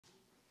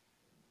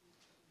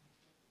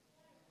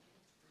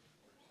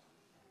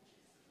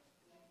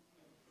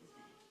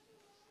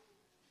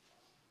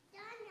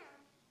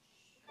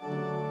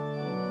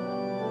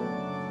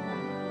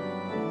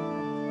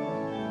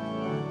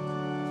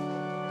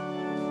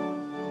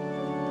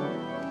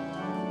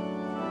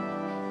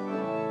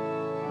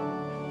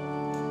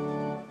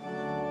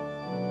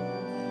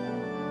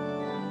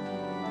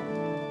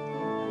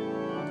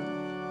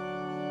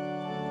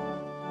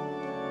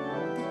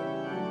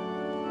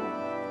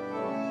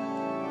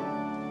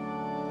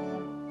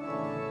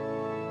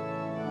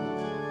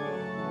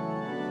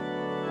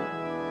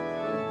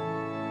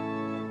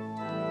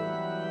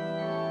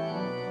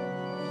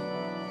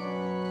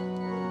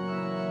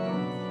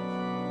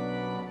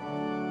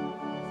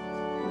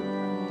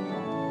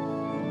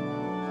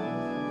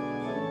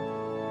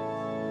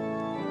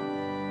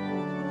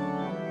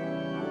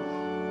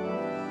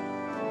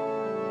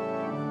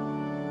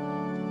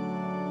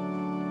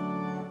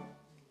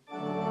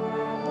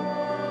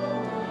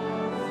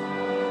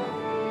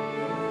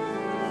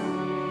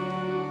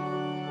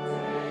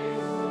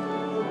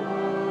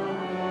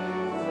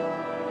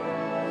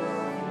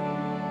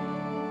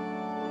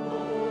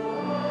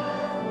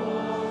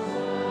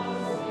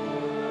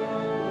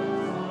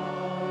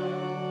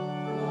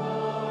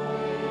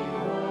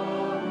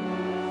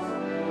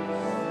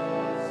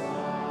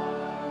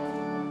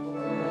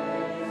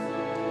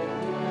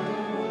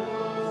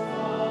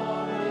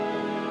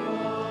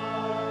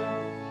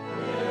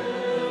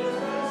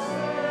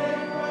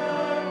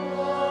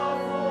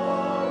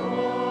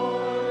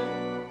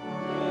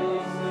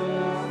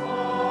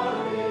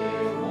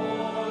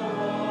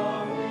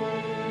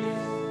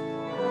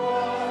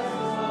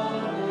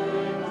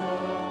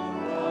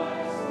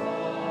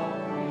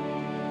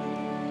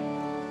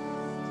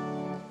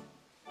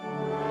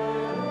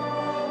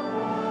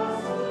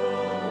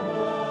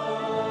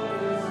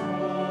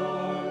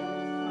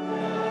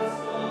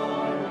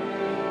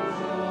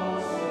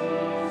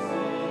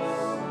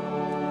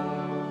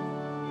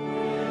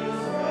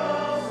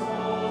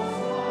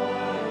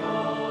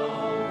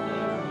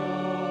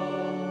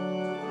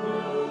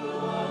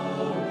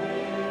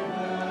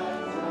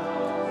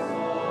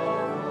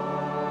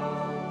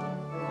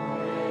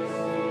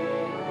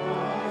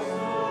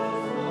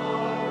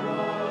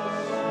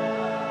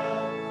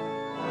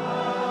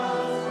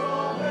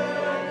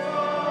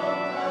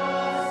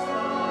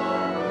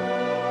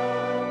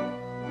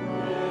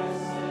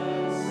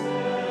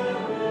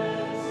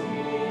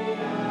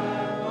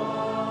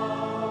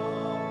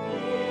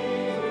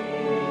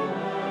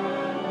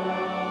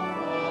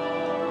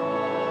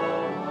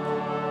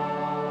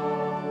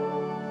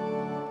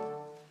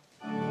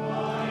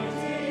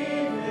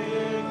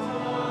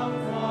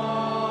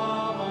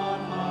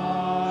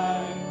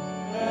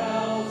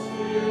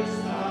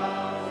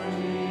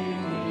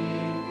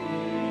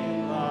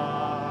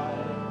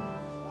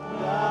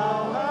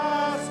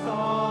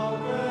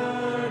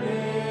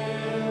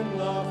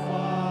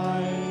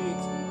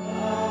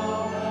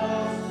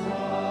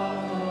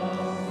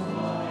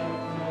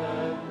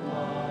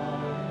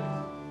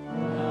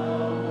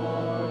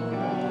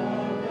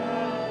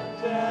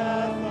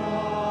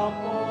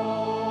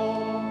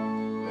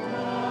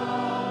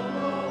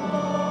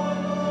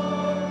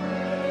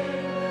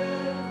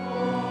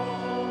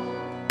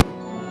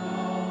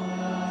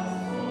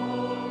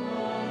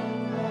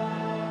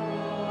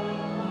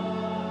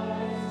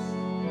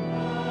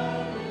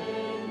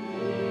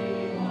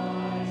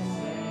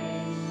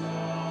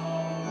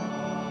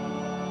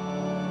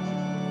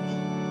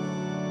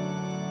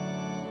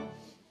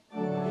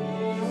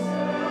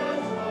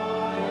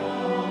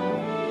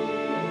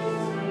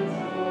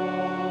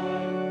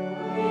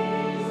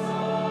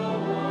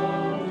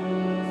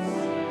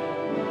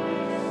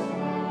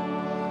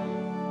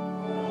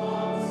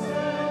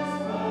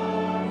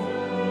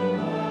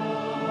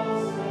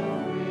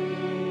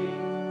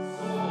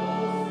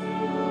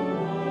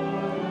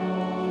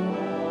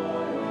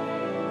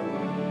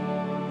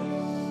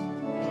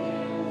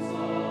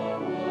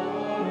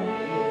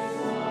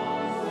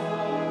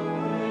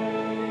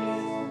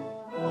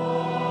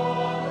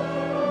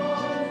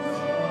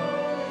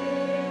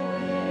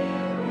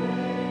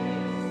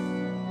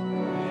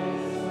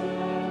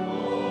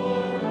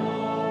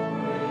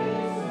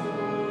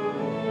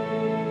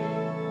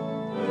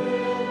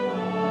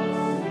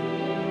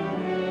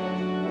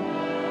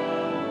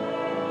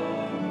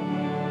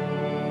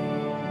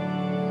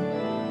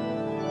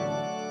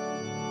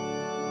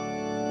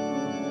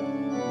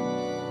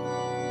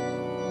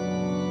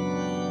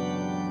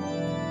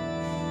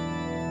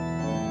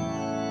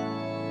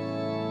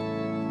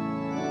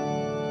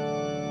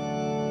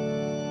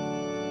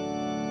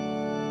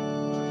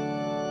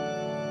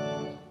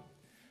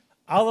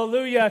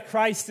Alleluia,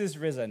 Christ is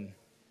risen.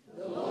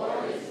 The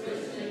Lord is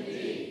risen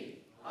indeed.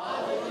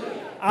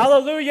 Alleluia.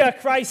 Alleluia,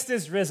 Christ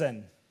is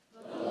risen.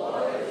 The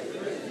Lord is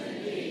risen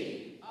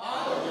indeed.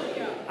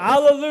 Alleluia.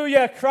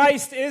 Alleluia,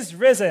 Christ is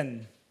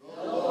risen.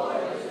 The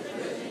Lord is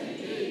risen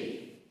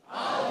indeed.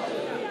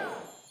 Alleluia.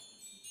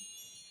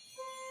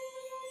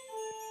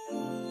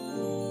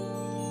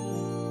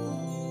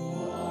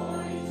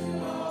 Glory to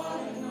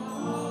God in the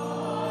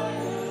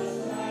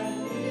highest, and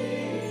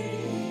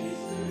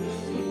peace to his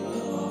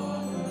people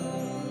on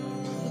earth.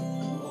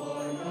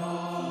 Lord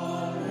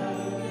God,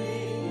 heavenly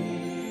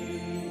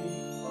King,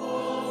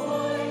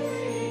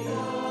 almighty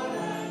God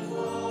and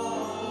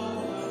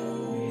Father,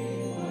 we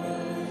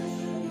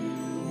worship you,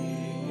 we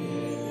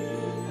give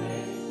you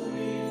thanks,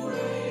 we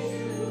praise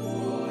you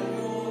for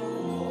your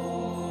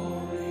glory.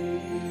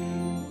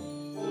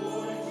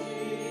 Lord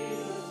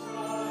Jesus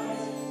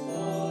Christ,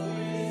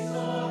 only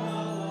Son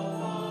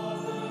of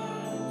the Father,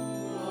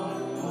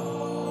 Lord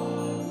God,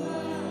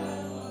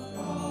 Lamb of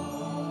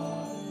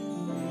God,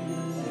 you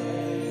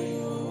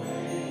take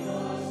away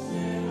the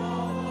sin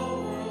of the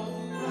world.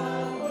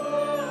 Have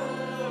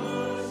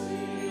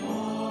mercy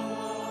on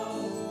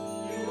us.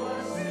 You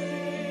are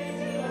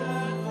seated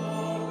at the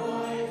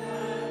right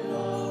hand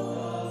of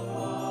the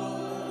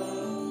Father.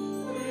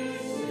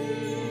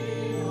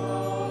 Receive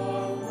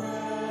our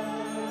prayer.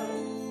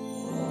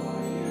 For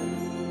you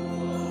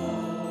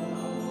alone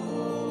are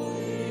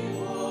Holy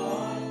One.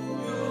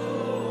 You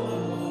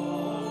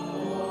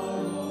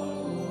alone are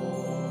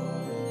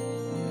Lord.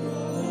 You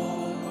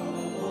alone are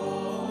the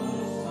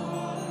Most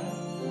High.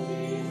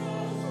 Jesus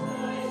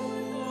Christ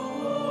with the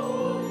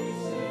Holy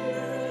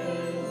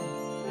Spirit,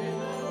 in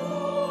the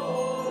glory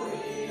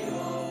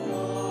of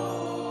God the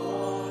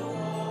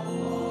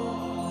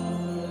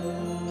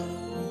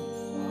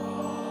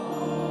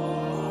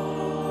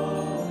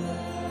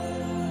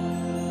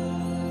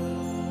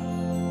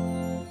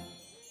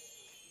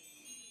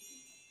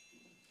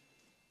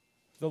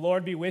The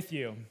Lord be with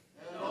you.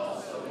 and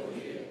also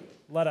with you.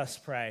 Let us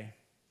pray.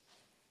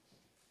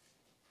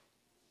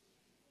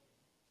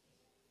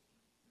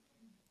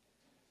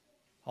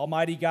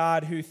 Almighty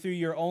God, who through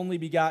your only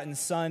begotten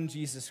Son,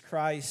 Jesus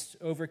Christ,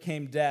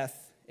 overcame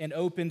death and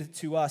opened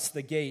to us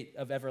the gate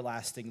of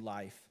everlasting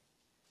life,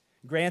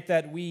 grant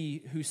that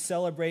we who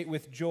celebrate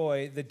with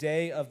joy the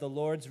day of the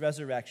Lord's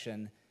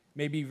resurrection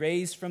may be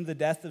raised from the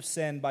death of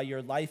sin by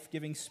your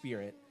life-giving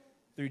Spirit,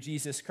 through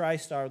Jesus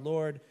Christ our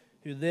Lord,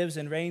 who lives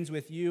and reigns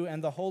with you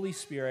and the Holy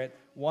Spirit,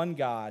 one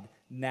God,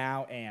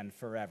 now and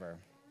forever.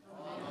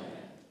 Amen.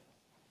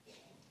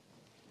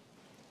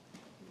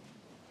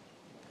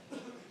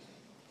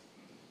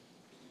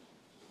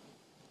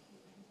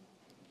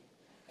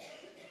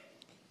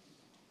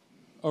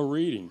 A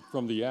reading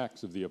from the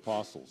Acts of the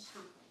Apostles.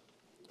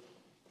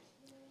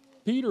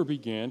 Peter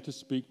began to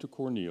speak to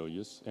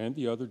Cornelius and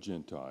the other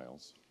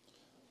Gentiles.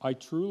 I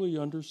truly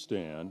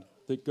understand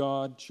that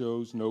God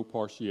shows no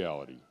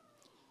partiality,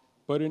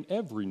 but in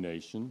every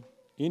nation,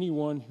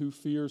 anyone who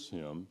fears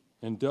him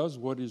and does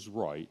what is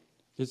right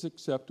is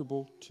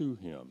acceptable to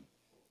him.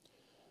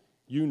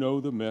 You know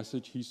the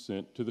message he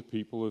sent to the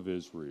people of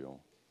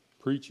Israel,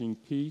 preaching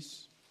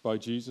peace by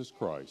Jesus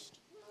Christ.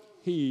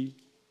 He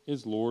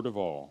is Lord of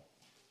all.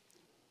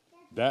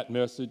 That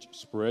message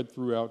spread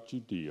throughout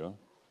Judea,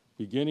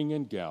 beginning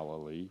in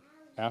Galilee,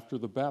 after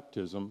the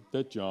baptism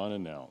that John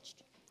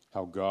announced,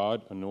 how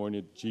God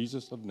anointed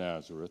Jesus of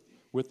Nazareth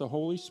with the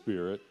Holy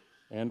Spirit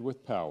and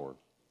with power,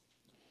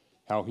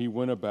 how he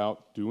went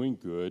about doing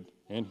good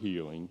and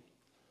healing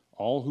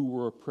all who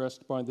were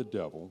oppressed by the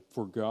devil,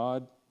 for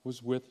God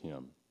was with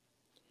him.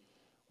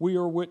 We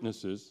are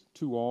witnesses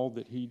to all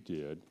that he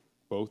did,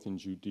 both in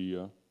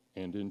Judea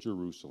and in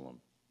Jerusalem.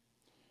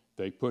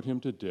 They put him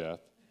to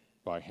death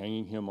by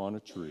hanging him on a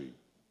tree.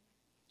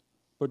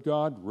 But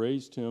God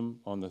raised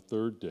him on the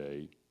third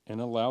day and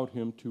allowed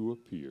him to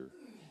appear,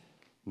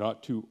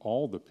 not to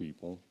all the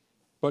people,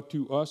 but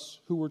to us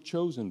who were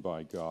chosen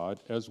by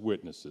God as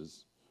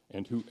witnesses,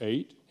 and who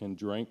ate and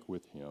drank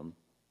with him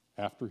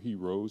after he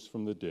rose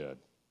from the dead.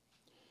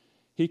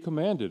 He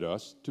commanded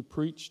us to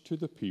preach to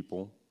the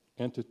people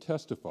and to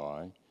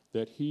testify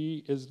that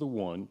he is the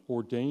one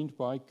ordained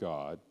by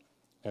God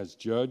as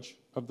judge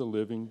of the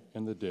living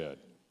and the dead.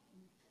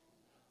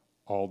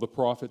 All the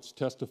prophets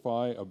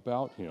testify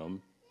about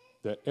him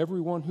that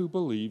everyone who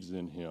believes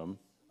in him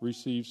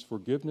receives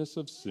forgiveness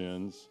of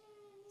sins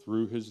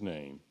through his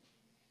name.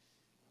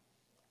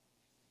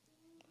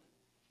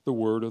 The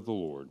word of the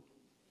Lord.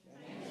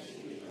 Thanks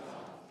be to God.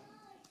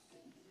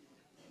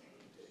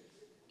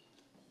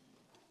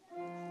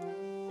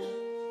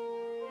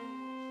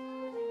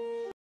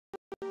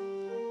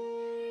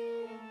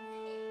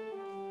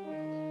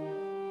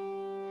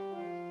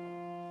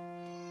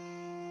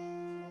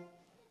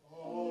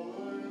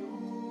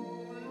 Alleluia,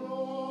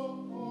 alleluia.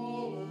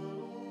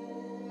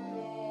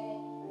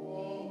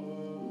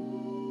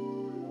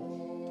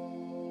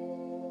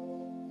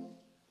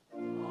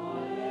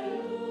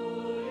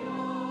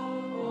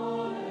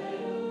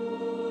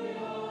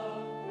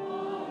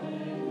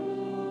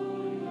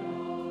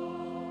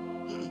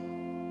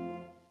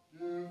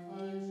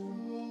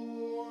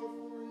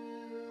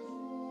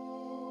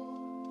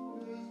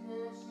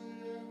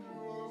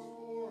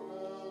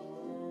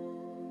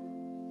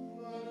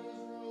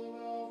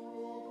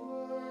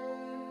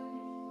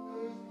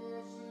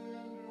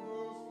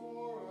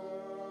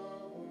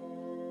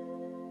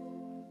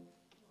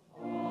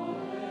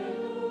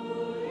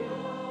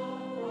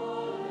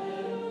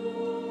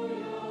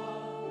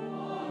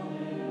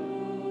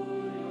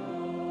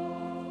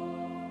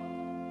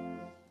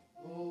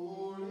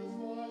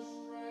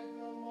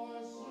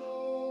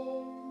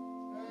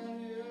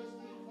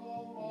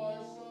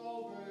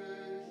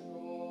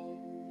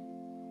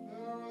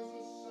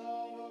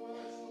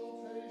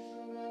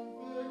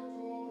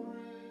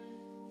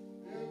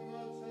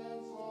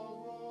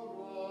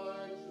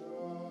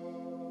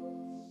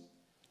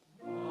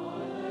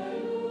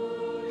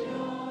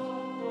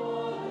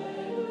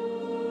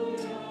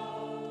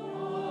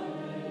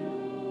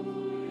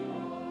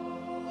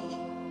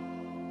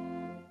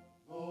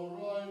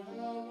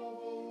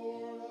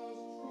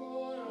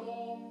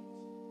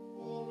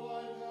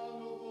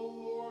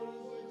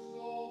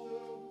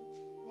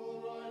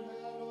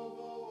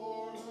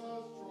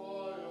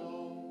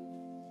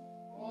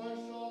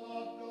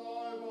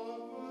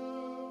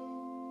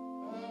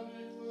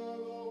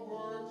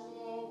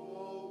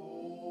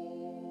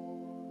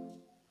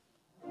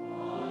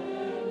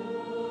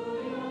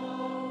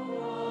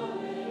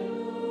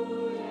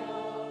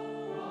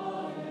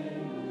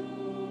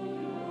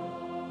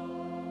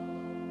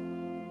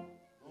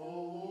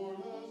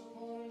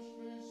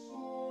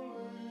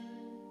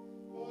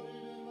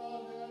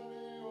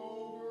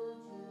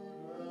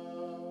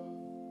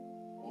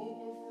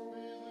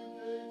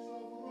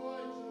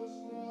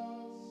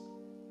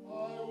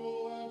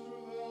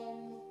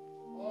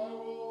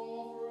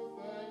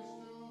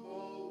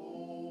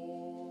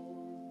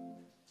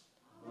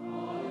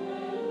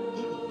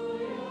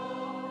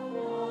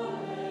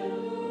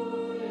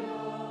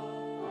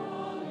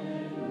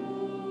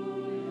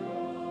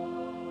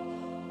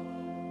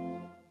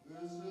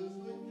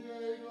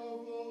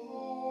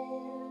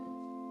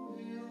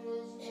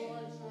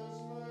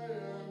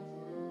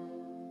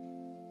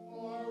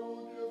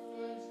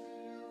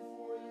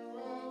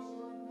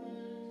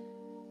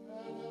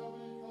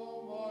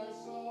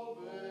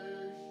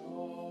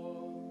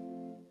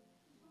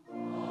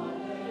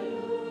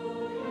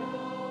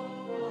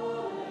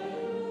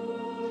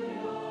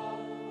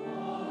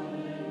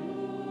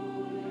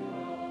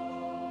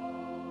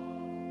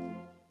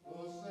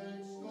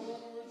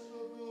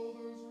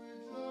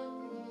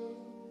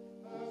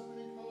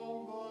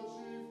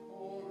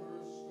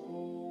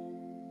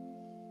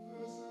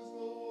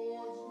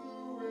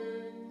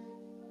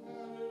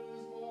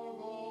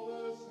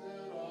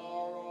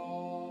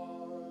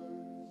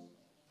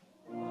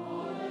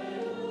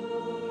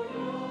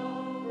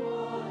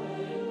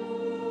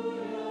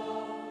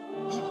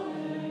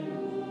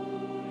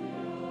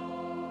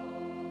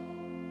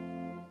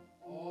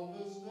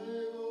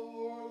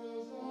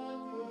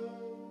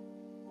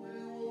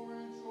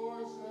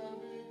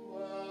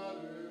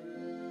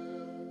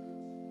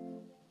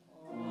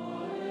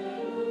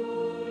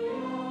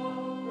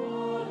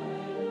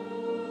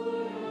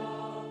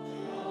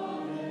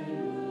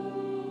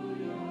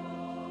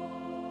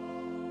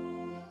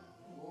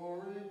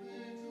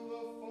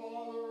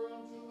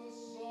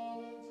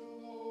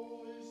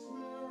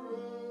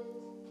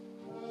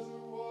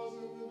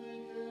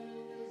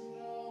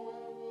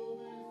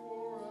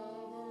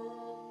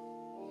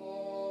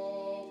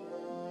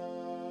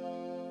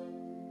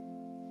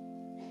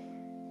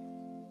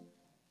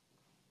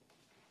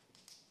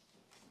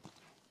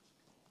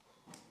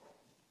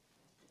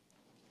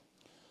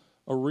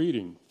 A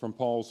reading from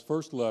Paul's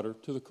first letter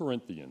to the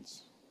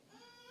Corinthians.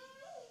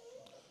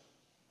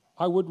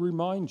 I would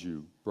remind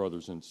you,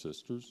 brothers and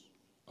sisters,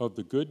 of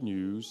the good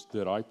news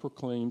that I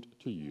proclaimed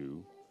to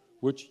you,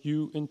 which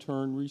you in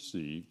turn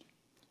received,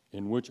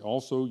 in which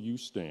also you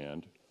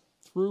stand,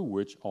 through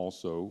which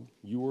also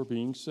you are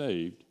being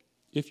saved,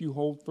 if you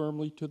hold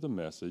firmly to the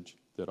message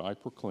that I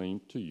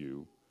proclaimed to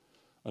you,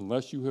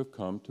 unless you have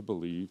come to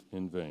believe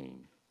in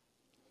vain.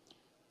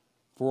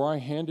 For I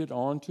handed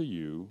on to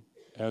you,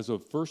 as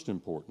of first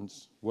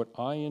importance, what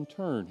I in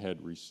turn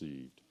had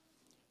received,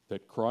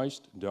 that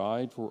Christ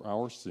died for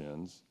our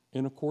sins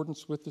in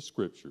accordance with the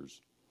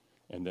Scriptures,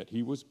 and that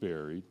he was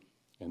buried,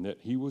 and that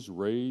he was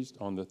raised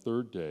on the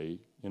third day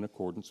in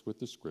accordance with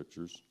the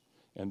Scriptures,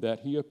 and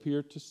that he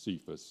appeared to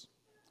Cephas,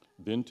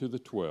 then to the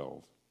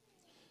 12.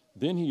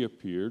 Then he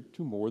appeared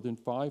to more than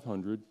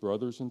 500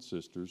 brothers and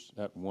sisters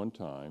at one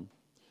time,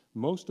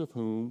 most of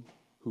whom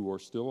who are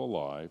still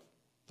alive,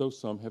 though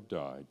some have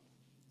died.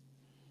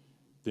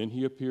 Then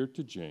he appeared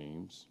to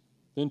James,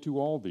 then to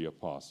all the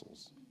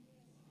apostles.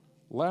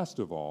 Last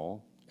of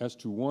all, as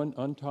to one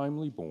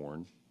untimely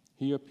born,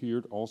 he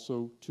appeared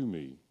also to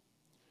me.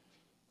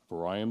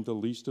 For I am the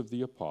least of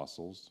the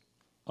apostles,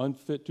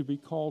 unfit to be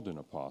called an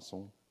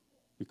apostle,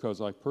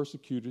 because I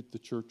persecuted the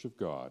church of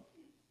God.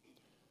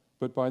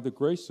 But by the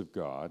grace of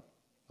God,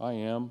 I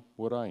am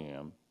what I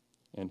am,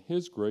 and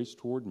his grace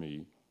toward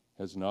me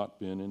has not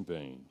been in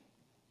vain.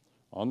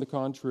 On the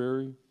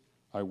contrary,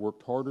 I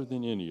worked harder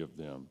than any of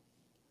them,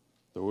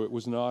 though it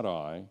was not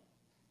I,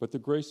 but the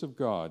grace of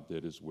God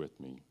that is with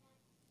me.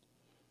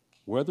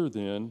 Whether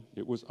then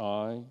it was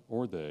I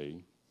or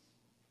they,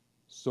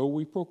 so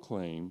we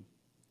proclaim,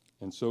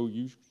 and so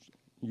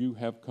you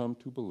have come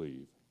to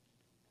believe.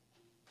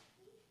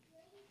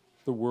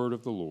 The word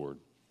of the Lord.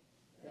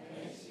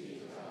 Thanks be to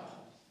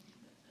God.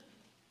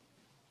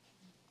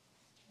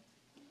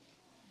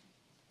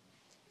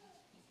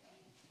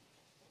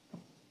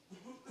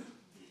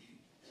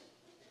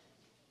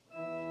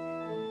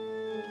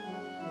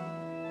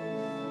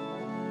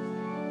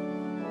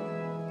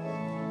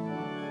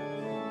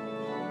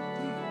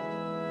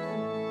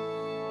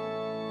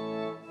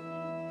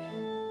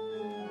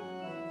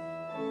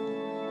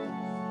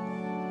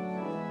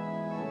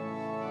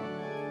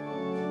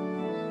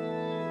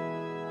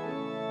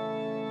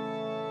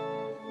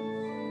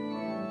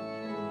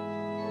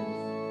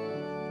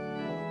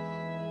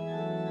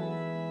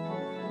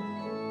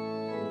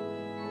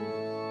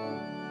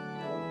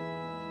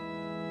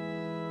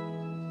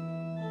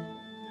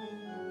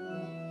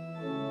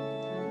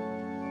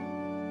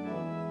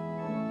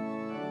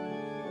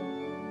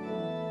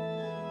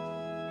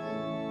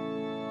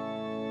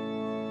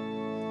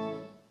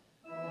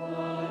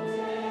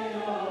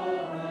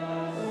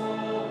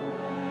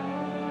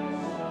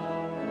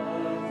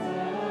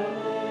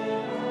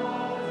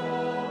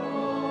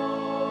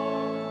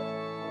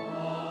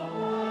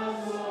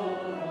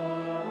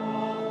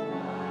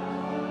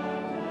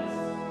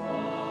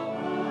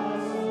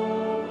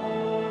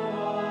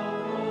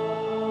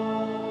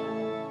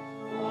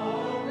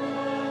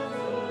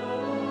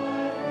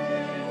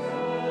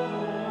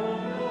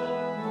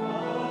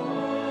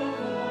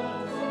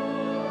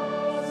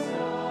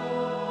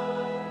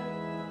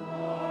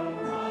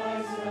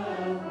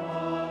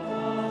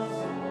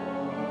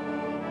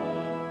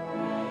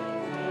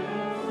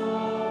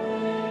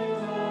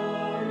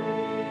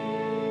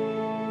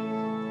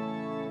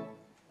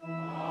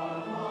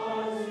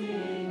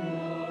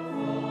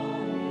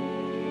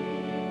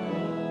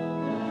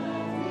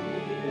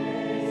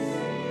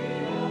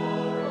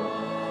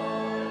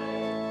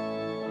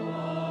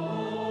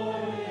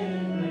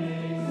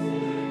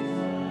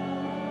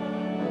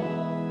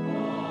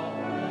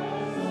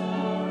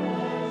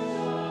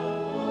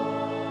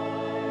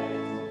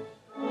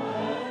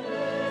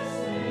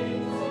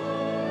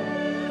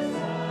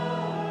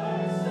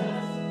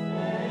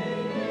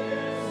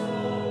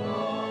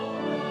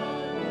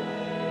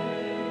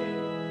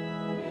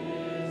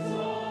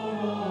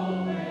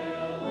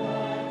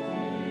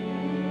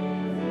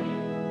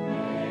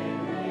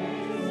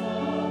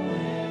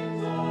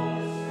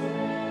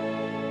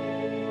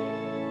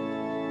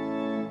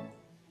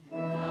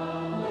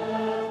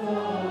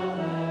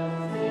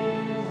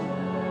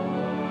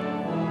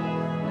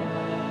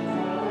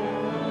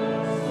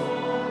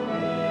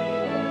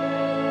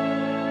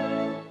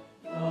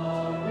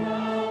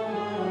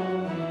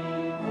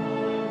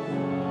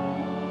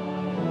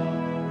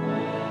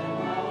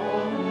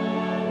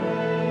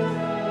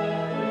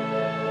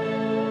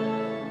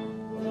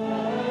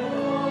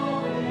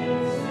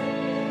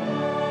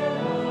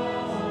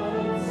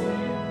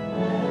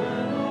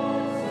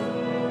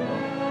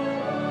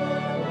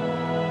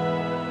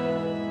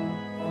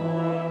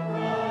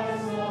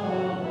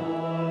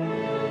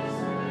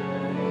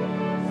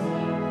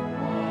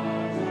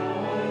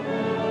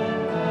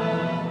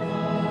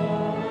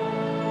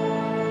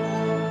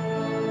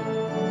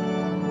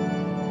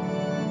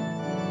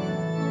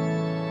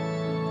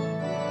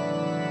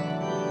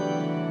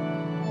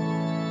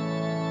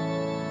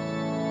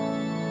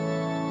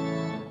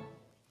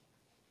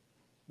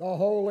 The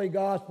Holy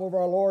Gospel of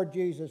our Lord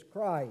Jesus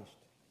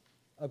Christ,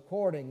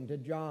 according to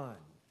John.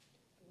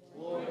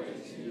 Glory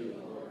to you,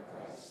 Lord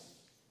Christ.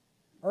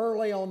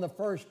 Early on the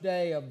first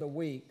day of the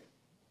week,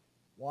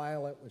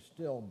 while it was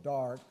still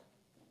dark,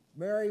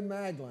 Mary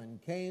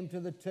Magdalene came to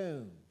the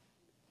tomb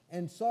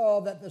and saw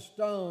that the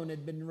stone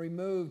had been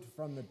removed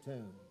from the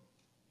tomb.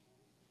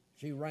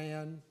 She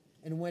ran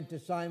and went to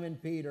Simon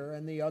Peter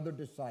and the other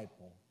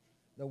disciple,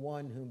 the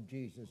one whom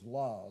Jesus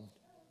loved,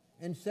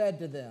 and said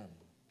to them,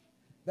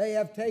 "They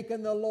have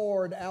taken the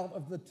Lord out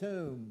of the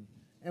tomb,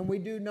 and we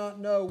do not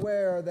know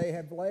where they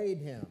have laid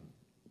him."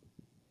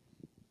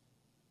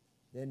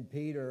 Then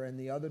Peter and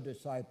the other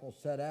disciple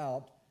set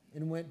out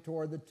and went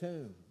toward the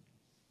tomb.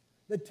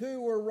 The two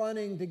were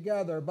running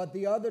together, but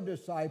the other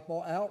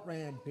disciple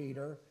outran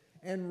Peter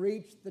and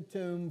reached the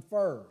tomb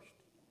first.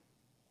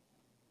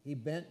 He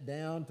bent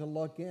down to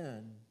look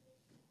in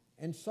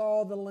and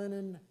saw the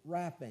linen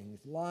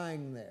wrappings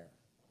lying there,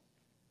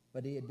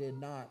 but he did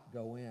not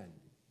go in.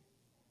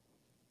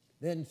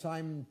 Then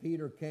Simon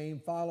Peter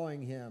came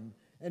following him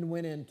and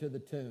went into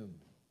the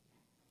tomb.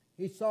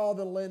 He saw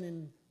the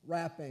linen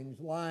wrappings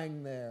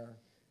lying there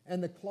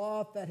and the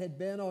cloth that had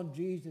been on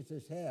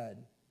Jesus'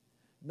 head,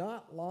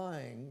 not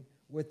lying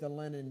with the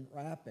linen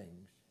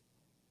wrappings,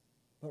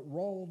 but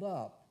rolled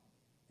up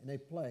in a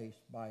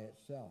place by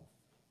itself.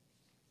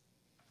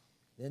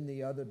 Then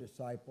the other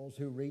disciples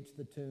who reached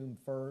the tomb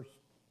first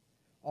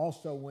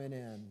also went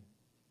in,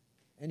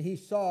 and he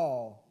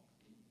saw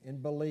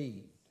and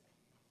believed.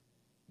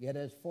 Yet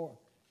as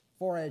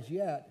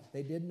yet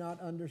they did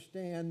not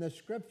understand the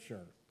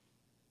scripture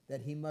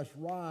that he must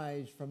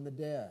rise from the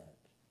dead.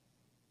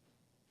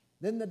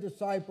 Then the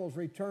disciples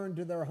returned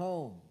to their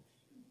homes,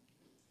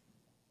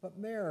 but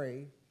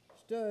Mary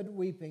stood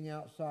weeping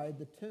outside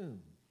the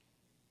tomb.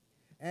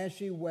 As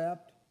she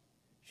wept,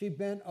 she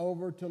bent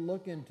over to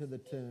look into the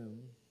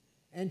tomb,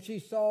 and she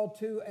saw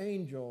two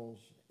angels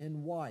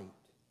in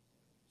white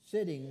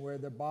sitting where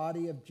the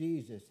body of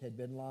Jesus had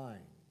been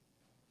lying,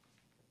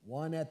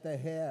 one at the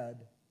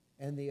head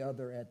and the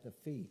other at the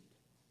feet.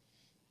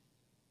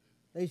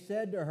 They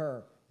said to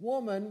her,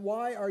 "Woman,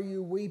 why are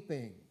you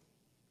weeping?"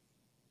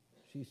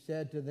 She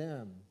said to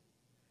them,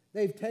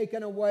 "They've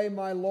taken away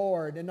my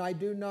Lord, and I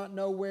do not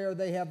know where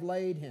they have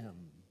laid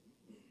him."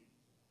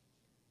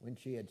 When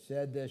she had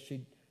said this,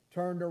 she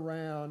turned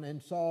around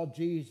and saw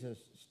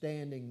Jesus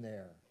standing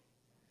there,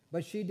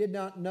 but she did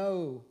not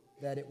know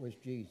that it was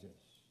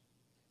Jesus.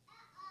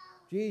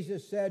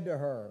 Jesus said to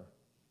her,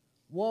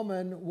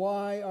 "Woman,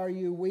 why are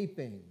you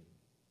weeping?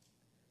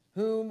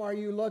 Whom are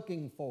you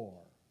looking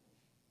for?"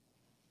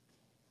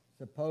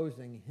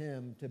 Supposing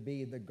him to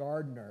be the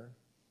gardener,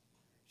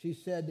 she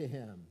said to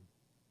him,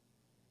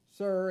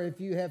 "Sir, if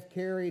you have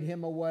carried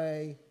him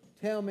away,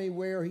 tell me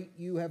where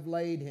you have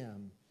laid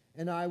him,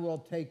 and I will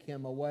take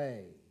him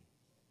away."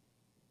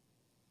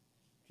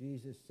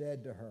 Jesus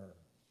said to her,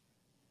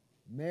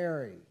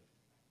 "Mary."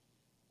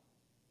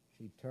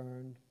 She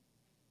turned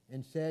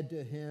and said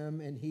to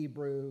him in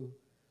Hebrew,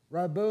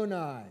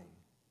 "Rabboni,"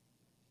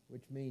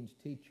 which means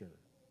teacher.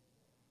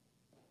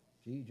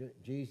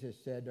 Jesus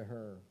said to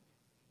her,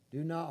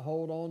 "Do not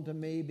hold on to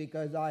me,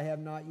 because I have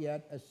not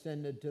yet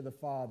ascended to the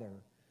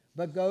Father.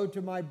 But go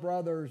to my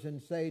brothers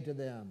and say to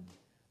them,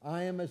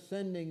 I am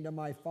ascending to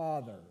my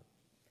Father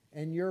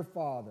and your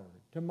Father,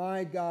 to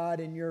my God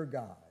and your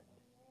God."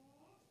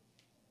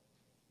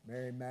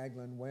 Mary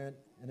Magdalene went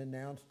and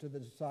announced to the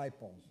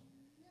disciples,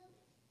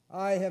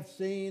 "I have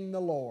seen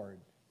the Lord."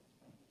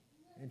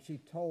 And she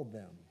told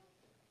them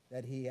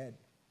that he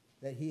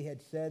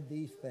had said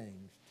these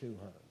things to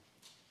her.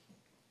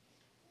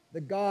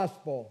 The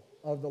Gospel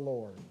of the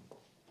Lord.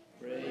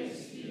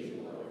 Praise to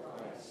you, Lord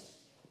Christ.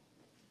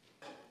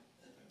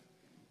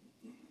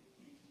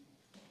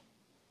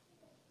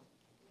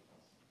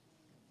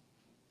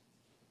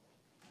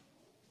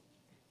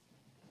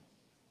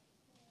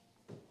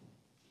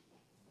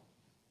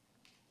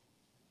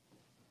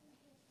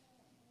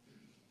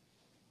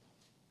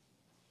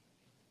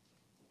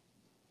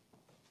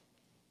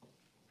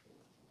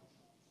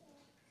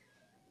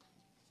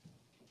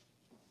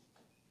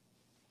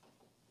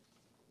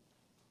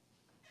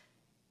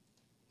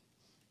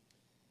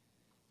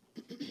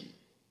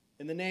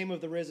 In the name of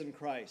the risen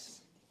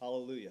Christ,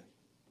 hallelujah.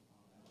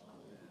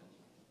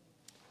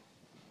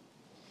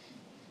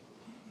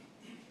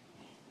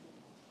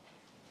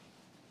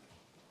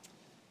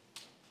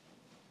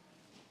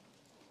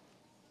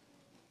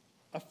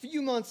 A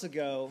few months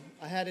ago,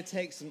 I had to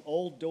take some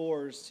old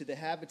doors to the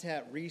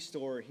Habitat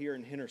Restore here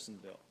in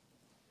Hendersonville.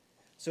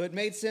 So it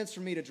made sense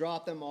for me to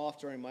drop them off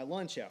during my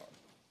lunch hour.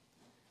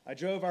 I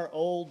drove our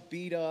old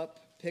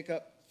beat-up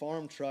pickup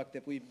farm truck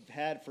that we've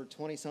had for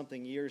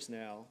 20-something years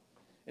now.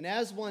 And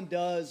as one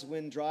does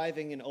when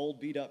driving an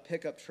old beat-up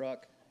pickup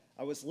truck,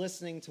 I was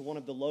listening to one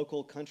of the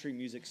local country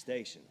music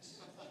stations.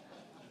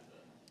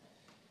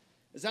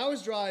 As I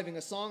was driving,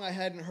 a song I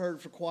hadn't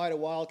heard for quite a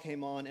while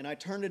came on, and I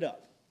turned it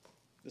up.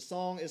 The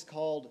song is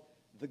called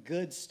 "The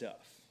Good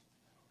Stuff,"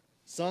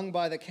 sung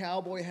by the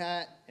cowboy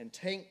hat and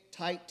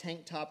tight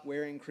tank top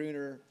wearing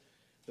crooner,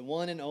 the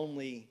one and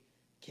only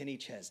Kenny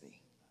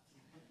Chesney.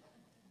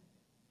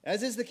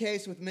 As is the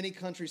case with many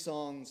country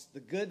songs, the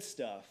good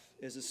stuff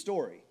is a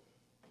story.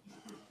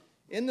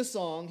 In the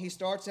song, he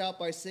starts out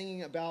by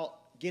singing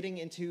about getting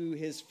into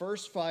his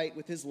first fight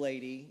with his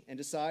lady and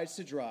decides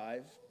to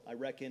drive, I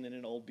reckon in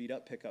an old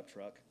beat-up pickup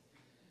truck,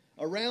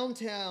 around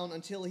town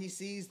until he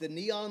sees the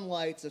neon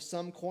lights of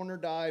some corner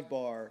dive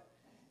bar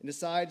and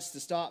decides to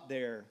stop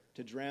there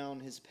to drown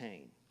his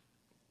pain.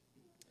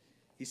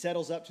 He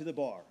settles up to the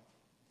bar,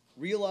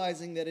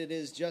 realizing that it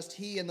is just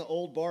he and the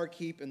old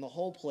barkeep in the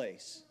whole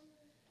place.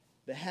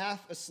 The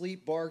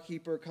half-asleep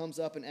barkeeper comes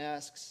up and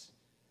asks,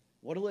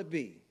 "What'll it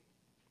be?"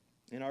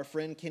 And our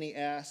friend Kenny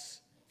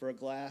asks for a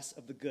glass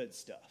of the good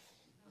stuff.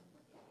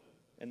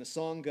 And the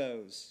song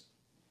goes,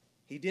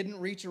 "He didn't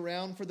reach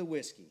around for the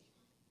whiskey.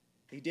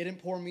 He didn't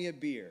pour me a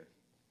beer.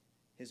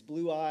 His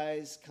blue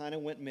eyes kind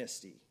of went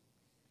misty.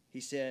 He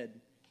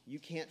said, 'You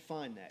can't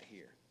find that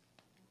here.'"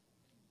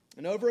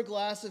 And over a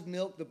glass of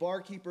milk, the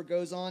barkeeper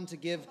goes on to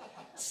give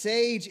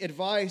sage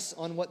advice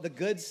on what the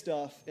good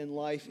stuff in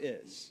life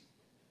is.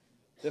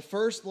 The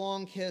first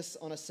long kiss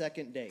on a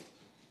second date.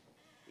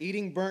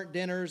 Eating burnt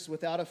dinners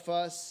without a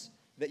fuss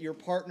that your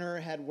partner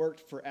had worked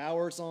for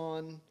hours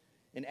on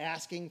and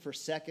asking for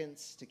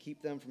seconds to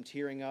keep them from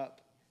tearing up.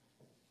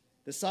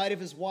 The sight of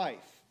his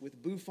wife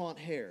with bouffant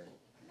hair,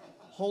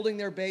 holding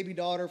their baby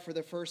daughter for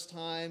the first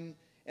time,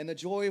 and the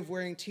joy of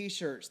wearing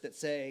t-shirts that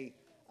say,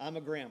 "I'm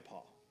a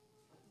grandpa."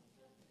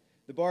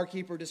 The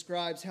barkeeper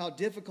describes how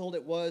difficult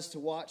it was to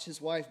watch his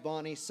wife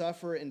Bonnie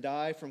suffer and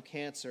die from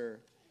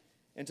cancer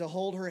and to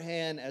hold her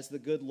hand as the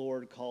good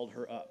Lord called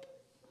her up.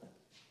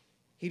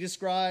 He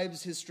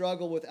describes his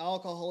struggle with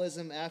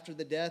alcoholism after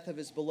the death of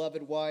his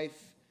beloved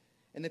wife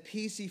and the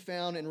peace he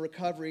found in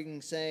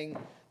recovering, saying,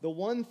 "The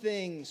one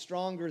thing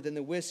stronger than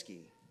the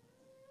whiskey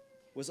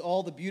was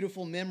all the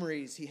beautiful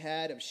memories he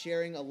had of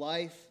sharing a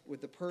life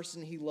with the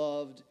person he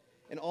loved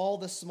and all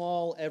the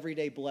small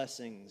everyday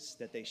blessings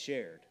that they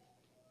shared.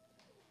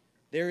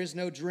 There is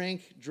no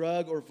drink,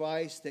 drug, or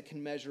vice that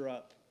can measure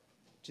up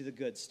to the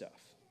good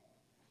stuff."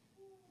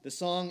 The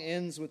song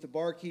ends with the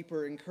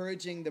barkeeper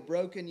encouraging the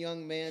broken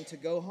young man to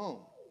go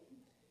home.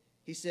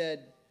 He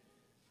said,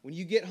 "When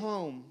you get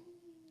home,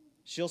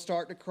 she'll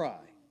start to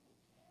cry.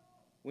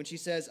 When she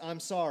says, 'I'm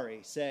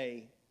sorry,'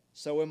 say,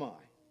 'So am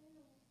I.'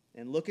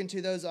 And look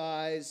into those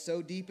eyes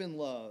so deep in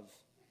love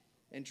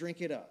and drink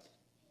it up,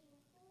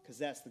 because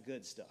that's the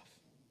good stuff."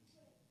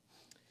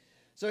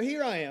 So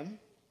here I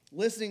am,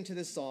 listening to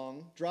this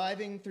song,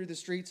 driving through the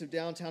streets of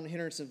downtown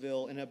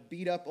Hendersonville in a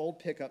beat-up old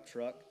pickup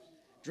truck,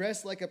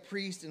 dressed like a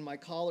priest in my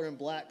collar and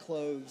black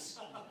clothes,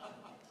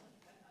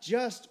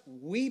 just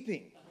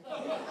weeping,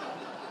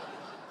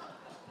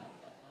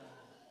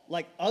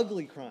 like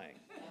ugly crying.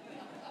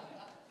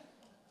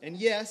 And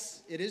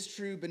yes, it is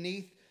true,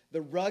 beneath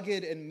the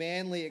rugged and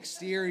manly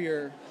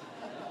exterior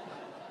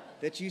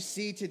that you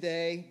see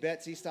today,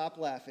 Betsy, stop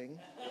laughing,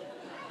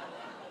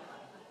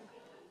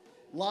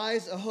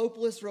 lies a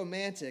hopeless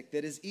romantic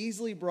that is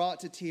easily brought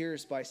to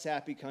tears by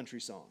sappy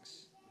country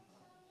songs.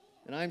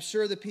 And I'm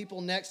sure the people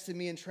next to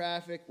me in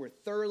traffic were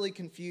thoroughly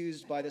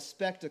confused by the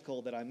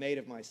spectacle that I made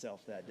of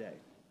myself that day.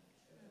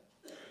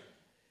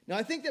 Now,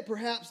 I think that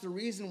perhaps the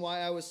reason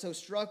why I was so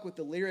struck with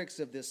the lyrics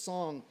of this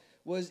song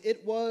was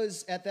it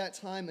was, at that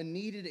time, a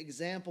needed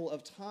example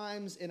of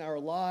times in our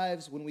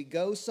lives when we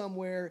go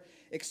somewhere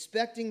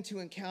expecting to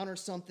encounter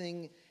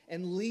something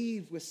and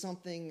leave with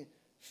something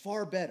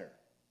far better.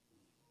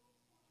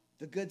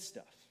 The good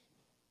stuff.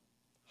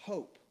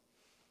 Hope.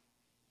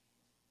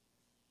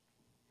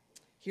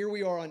 Here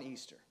we are on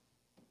Easter.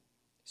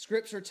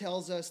 Scripture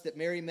tells us that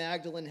Mary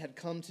Magdalene had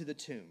come to the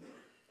tomb.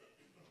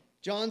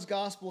 John's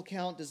gospel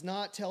account does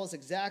not tell us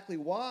exactly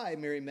why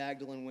Mary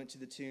Magdalene went to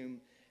the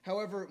tomb.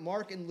 However,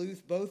 Mark and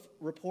Luke both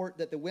report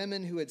that the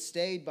women who had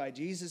stayed by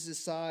Jesus'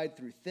 side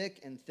through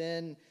thick and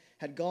thin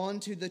had gone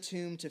to the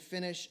tomb to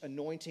finish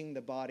anointing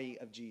the body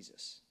of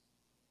Jesus.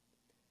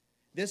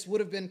 This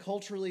would have been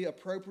culturally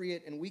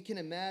appropriate, and we can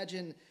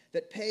imagine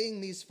that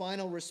paying these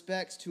final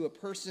respects to a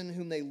person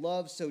whom they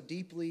loved so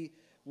deeply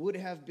would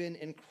have been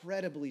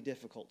incredibly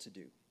difficult to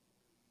do.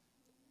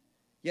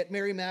 Yet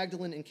Mary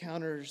Magdalene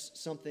encounters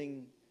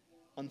something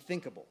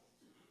unthinkable.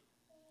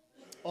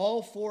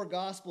 All four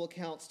gospel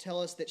accounts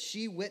tell us that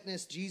she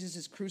witnessed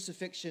Jesus'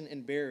 crucifixion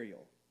and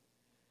burial.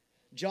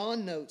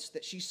 John notes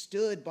that she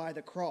stood by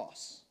the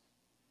cross.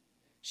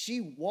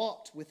 She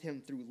walked with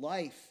him through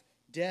life,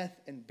 death,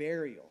 and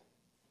burial.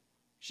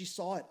 She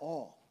saw it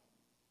all.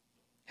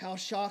 How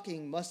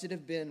shocking must it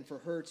have been for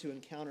her to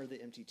encounter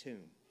the empty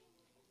tomb?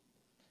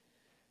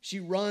 She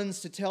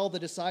runs to tell the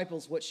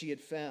disciples what she had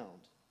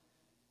found.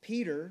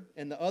 Peter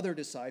and the other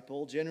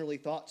disciple, generally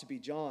thought to be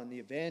John, the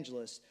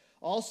evangelist,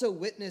 also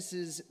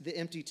witnesses the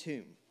empty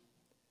tomb,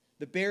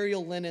 the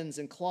burial linens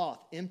and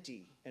cloth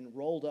empty and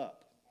rolled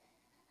up.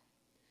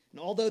 And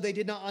although they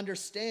did not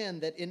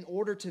understand that in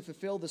order to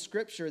fulfill the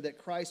scripture that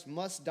Christ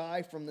must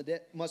rise from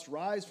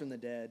the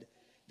dead,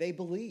 they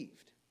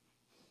believed.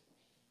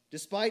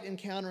 Despite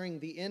encountering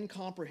the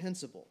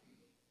incomprehensible,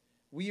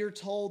 we are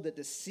told that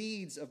the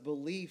seeds of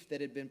belief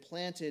that had been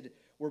planted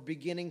were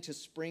beginning to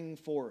spring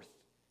forth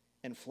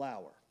and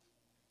flower.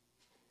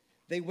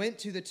 They went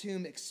to the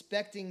tomb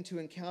expecting to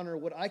encounter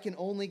what I can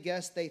only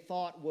guess they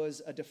thought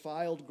was a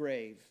defiled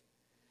grave,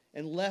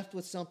 and left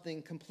with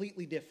something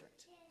completely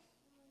different.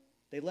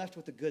 They left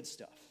with the good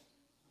stuff.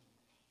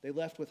 They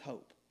left with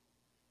hope.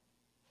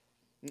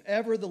 And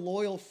ever the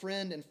loyal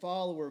friend and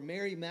follower,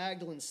 Mary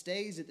Magdalene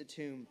stays at the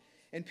tomb,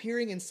 and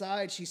peering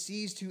inside, she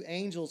sees two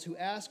angels who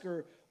ask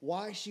her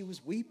why she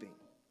was weeping.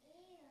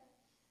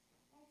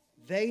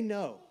 They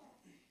know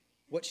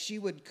what she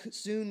would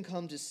soon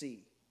come to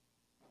see,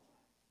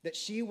 that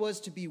she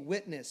was to be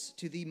witness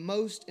to the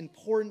most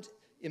important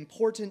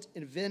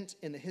event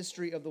in the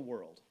history of the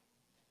world,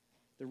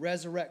 the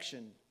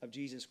resurrection of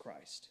Jesus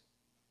Christ.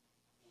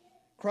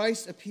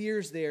 Christ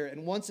appears there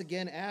and once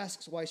again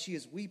asks why she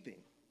is weeping.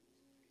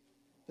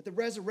 But the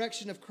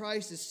resurrection of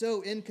Christ is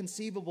so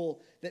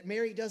inconceivable that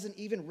Mary doesn't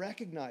even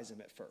recognize him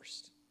at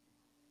first.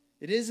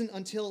 It isn't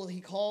until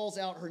he calls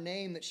out her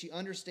name that she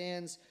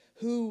understands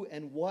who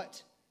and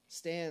what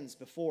stands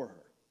before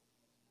her.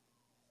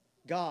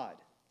 God,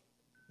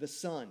 the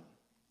Son,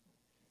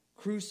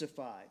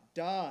 crucified,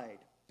 died,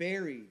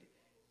 buried,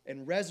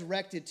 and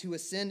resurrected to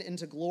ascend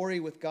into glory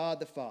with God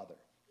the Father.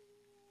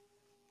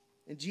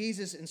 And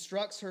Jesus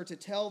instructs her to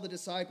tell the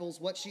disciples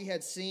what she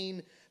had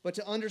seen, but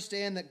to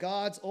understand that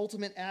God's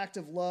ultimate act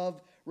of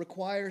love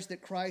requires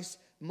that Christ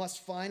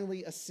must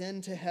finally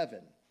ascend to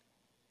heaven,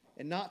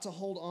 and not to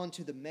hold on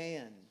to the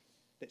man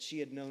that she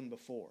had known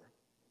before.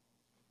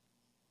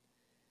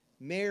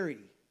 Mary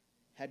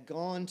had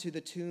gone to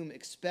the tomb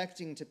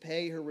expecting to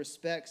pay her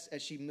respects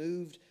as she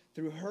moved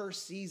through her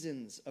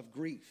seasons of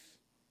grief.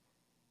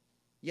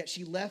 Yet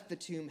she left the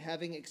tomb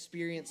having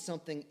experienced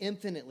something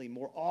infinitely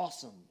more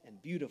awesome and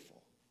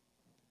beautiful.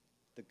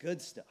 The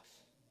good stuff.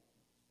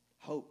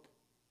 Hope.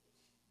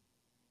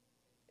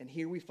 And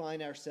here we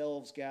find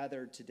ourselves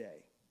gathered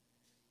today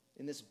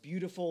in this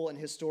beautiful and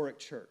historic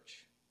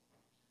church.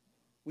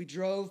 We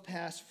drove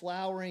past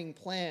flowering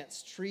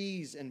plants,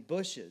 trees, and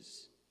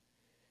bushes.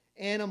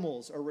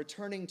 Animals are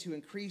returning to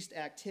increased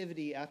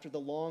activity after the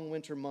long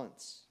winter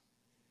months.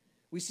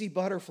 We see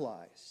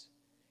butterflies,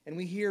 and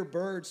we hear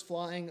birds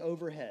flying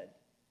overhead,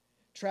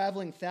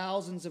 traveling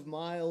thousands of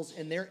miles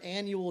in their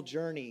annual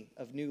journey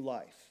of new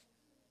life.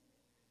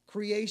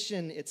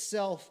 Creation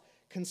itself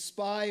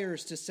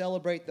conspires to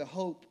celebrate the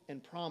hope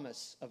and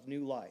promise of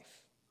new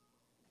life.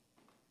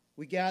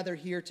 We gather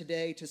here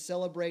today to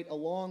celebrate,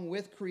 along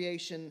with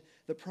creation,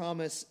 the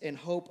promise and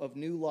hope of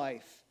new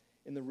life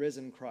in the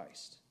risen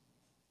Christ.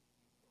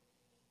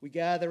 We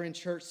gather in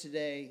church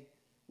today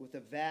with a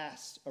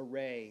vast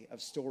array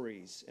of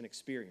stories and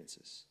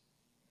experiences.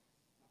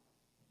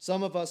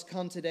 Some of us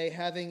come today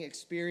having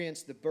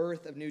experienced the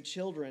birth of new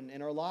children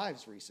in our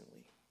lives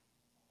recently.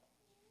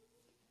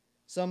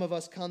 Some of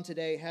us come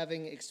today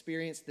having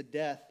experienced the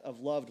death of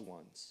loved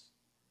ones,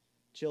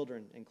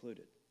 children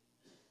included.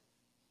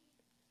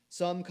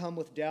 Some come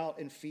with doubt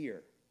and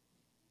fear.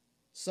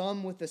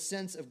 Some with a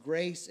sense of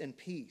grace and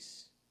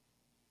peace.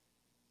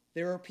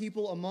 There are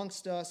people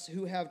amongst us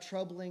who have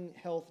troubling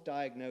health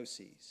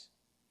diagnoses.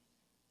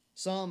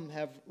 Some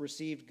have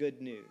received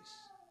good news.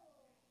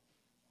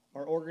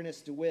 Our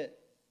organist DeWitt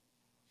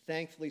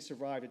thankfully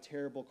survived a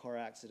terrible car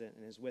accident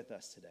and is with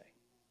us today.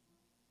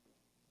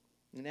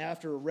 And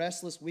after a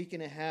restless week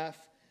and a half,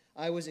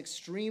 I was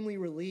extremely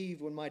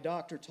relieved when my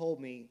doctor told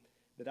me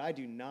that I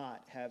do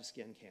not have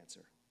skin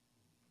cancer.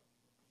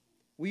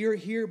 We are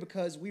here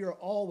because we are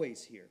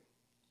always here.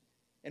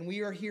 And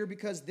we are here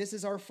because this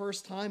is our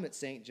first time at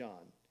St.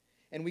 John,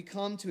 and we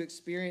come to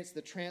experience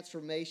the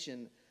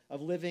transformation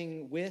of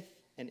living with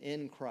and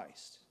in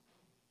Christ.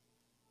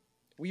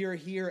 We are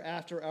here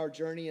after our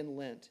journey in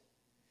Lent,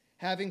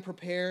 having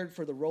prepared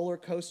for the roller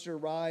coaster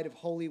ride of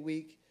Holy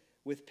Week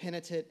with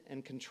penitent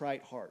and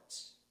contrite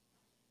hearts.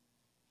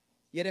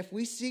 Yet if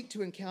we seek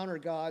to encounter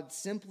God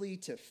simply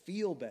to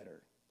feel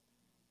better,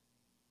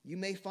 you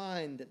may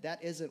find that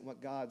that isn't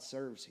what God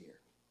serves here.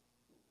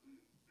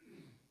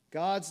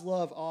 God's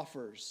love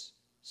offers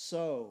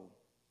so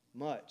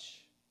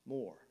much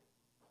more.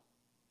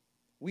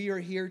 We are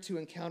here to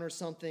encounter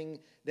something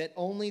that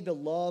only the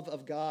love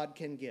of God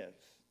can give.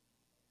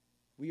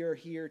 We are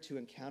here to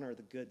encounter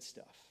the good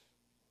stuff,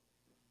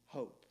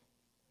 hope.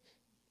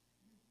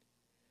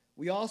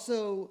 We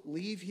also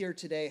leave here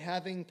today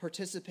having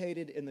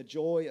participated in the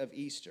joy of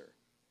Easter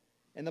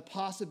and the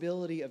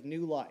possibility of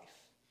new life,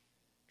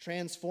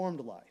 transformed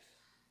life,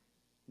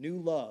 new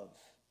love,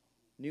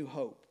 new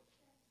hope.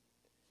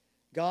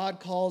 God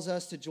calls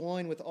us to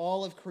join with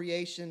all of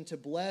creation to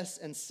bless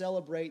and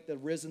celebrate the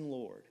risen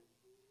Lord.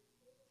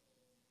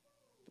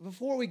 But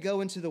before we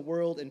go into the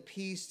world in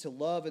peace to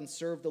love and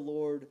serve the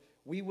Lord,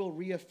 we will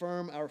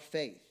reaffirm our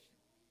faith.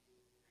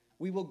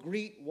 We will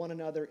greet one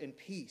another in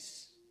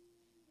peace,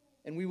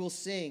 and we will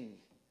sing,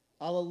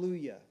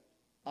 Alleluia,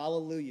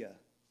 Alleluia,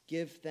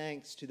 give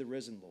thanks to the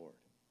risen Lord.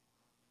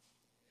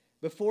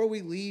 Before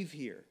we leave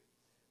here,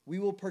 we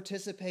will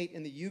participate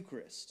in the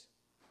Eucharist,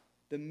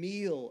 the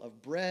meal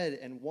of bread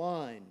and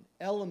wine,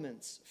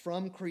 elements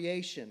from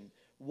creation,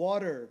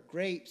 water,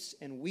 grapes,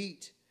 and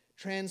wheat,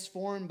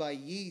 transformed by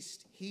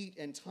yeast, heat,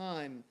 and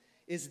time,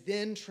 is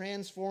then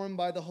transformed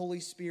by the Holy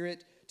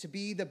Spirit to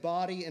be the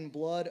body and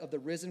blood of the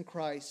risen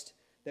Christ,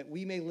 that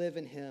we may live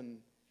in him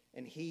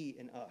and he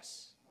in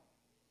us.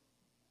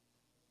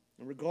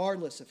 And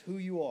regardless of who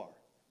you are,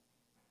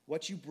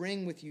 what you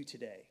bring with you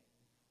today,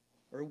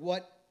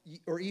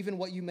 or even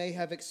what you may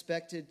have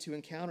expected to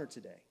encounter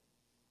today,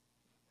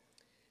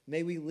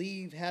 may we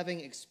leave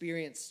having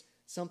experienced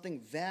something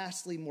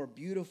vastly more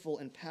beautiful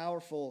and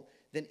powerful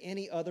than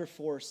any other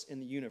force in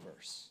the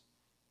universe.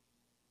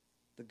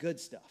 The good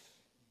stuff.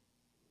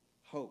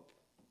 Hope.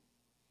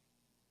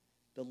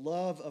 The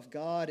love of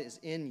God is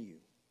in you.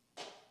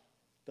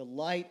 The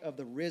light of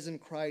the risen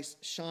Christ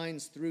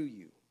shines through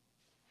you.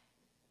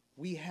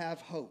 We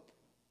have hope.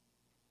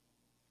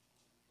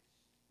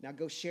 Now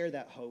go share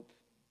that hope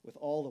with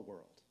all the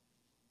world.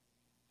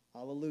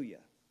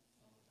 Hallelujah.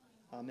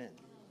 Amen.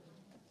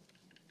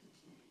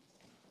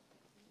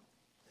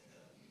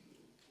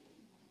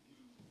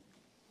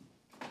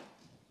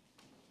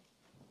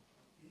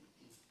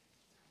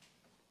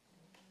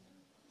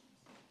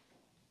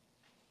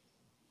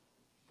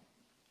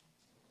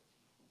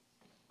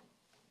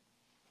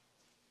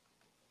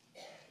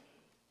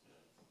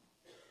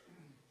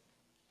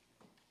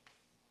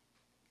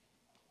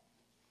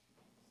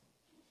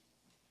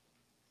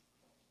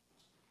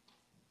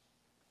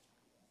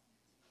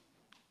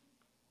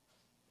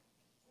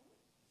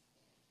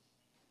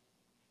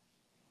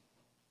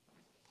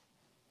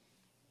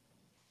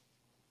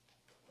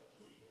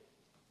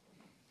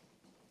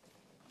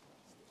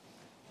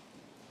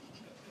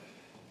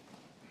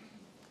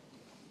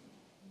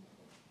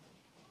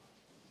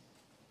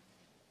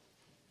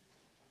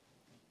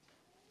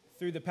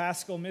 Through the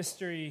Paschal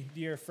mystery,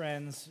 dear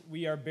friends,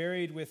 we are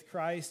buried with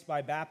Christ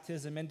by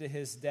baptism into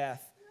his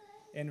death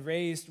and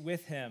raised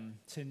with him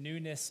to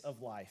newness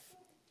of life.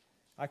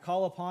 I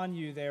call upon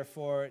you,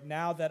 therefore,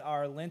 now that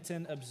our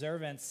Lenten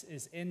observance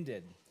is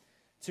ended,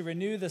 to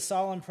renew the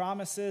solemn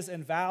promises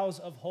and vows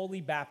of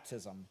holy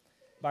baptism,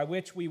 by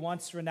which we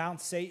once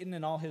renounced Satan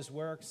and all his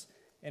works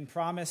and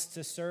promised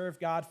to serve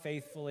God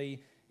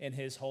faithfully in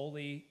his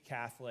holy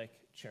Catholic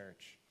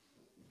Church.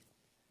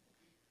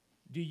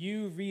 Do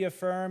you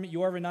reaffirm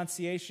your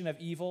renunciation of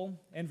evil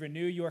and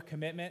renew your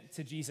commitment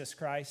to Jesus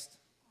Christ?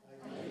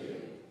 I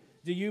do.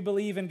 Do you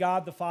believe in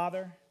God the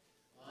Father?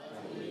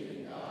 I believe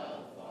in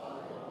God the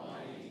Father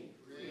Almighty,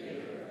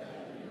 creator of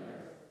heaven and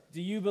earth.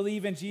 Do you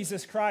believe in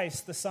Jesus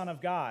Christ, the Son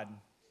of God?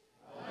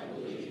 I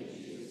believe in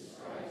Jesus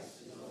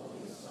Christ, his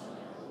only Son,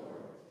 our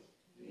Lord.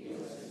 He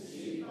was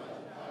conceived by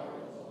the power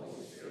of the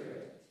Holy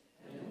Spirit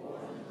and born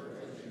of the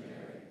Virgin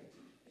Mary.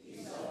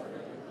 He suffered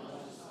under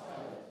Pontius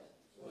Pilate,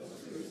 was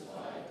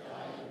crucified,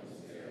 died, and was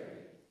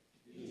buried.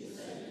 He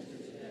descended to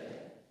the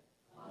dead.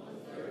 On the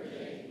third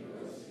day he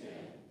rose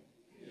again.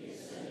 He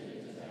ascended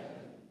into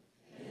heaven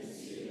and is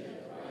seated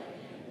at the right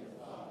hand of the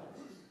Father.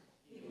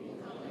 He will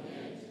come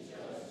again to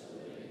judge the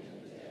living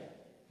and the dead.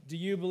 Do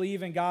you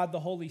believe in God the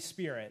Holy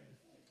Spirit?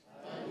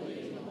 I believe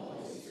in the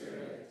Holy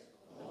Spirit,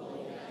 the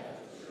Holy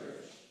Catholic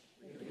Church,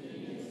 the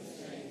communion of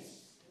saints,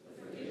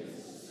 the forgiveness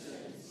of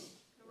sins,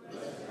 the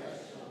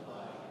resurrection of the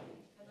body,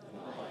 and the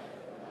life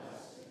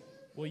everlasting.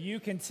 Will you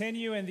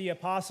continue in the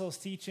apostles'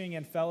 teaching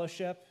and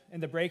fellowship, in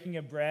the breaking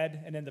of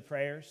bread and in the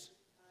prayers?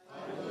 I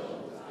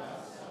will, with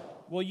God's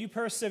help. Will you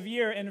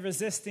persevere in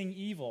resisting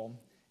evil,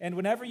 and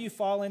whenever you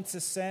fall into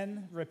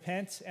sin,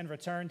 repent and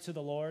return to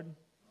the Lord?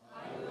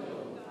 I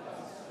will, with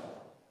God's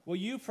help. Will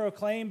you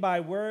proclaim by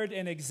word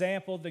and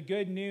example the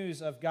good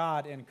news of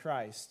God in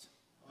Christ?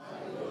 I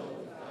will,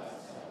 with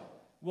God's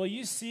help. Will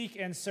you seek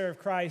and serve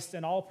Christ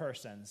in all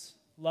persons,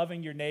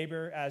 loving your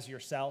neighbor as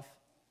yourself?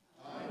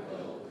 I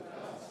will, with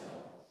God's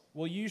help.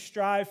 Will you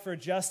strive for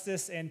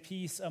justice and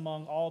peace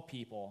among all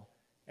people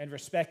and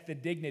respect the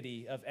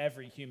dignity of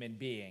every human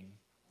being?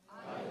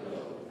 I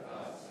will, with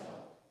God's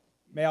help.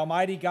 May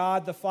Almighty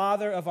God, the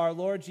Father of our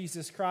Lord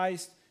Jesus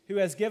Christ, who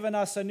has given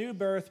us a new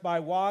birth by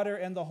water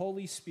and the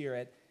Holy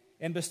Spirit,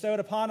 and bestowed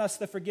upon us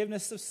the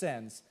forgiveness of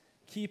sins,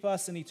 keep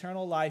us in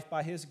eternal life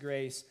by his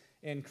grace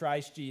in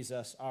Christ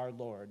Jesus our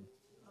Lord.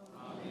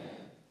 Amen.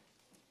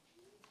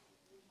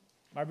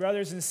 My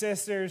brothers and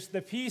sisters,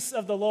 the peace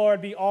of the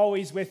Lord be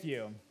always with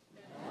you.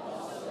 And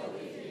also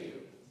with you.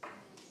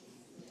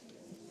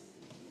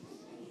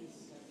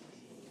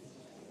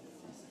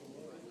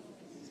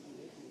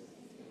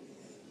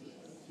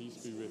 Peace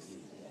be with you.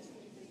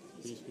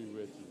 Peace be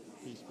with you.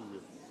 Peace be with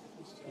you.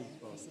 Peace,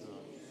 Father God.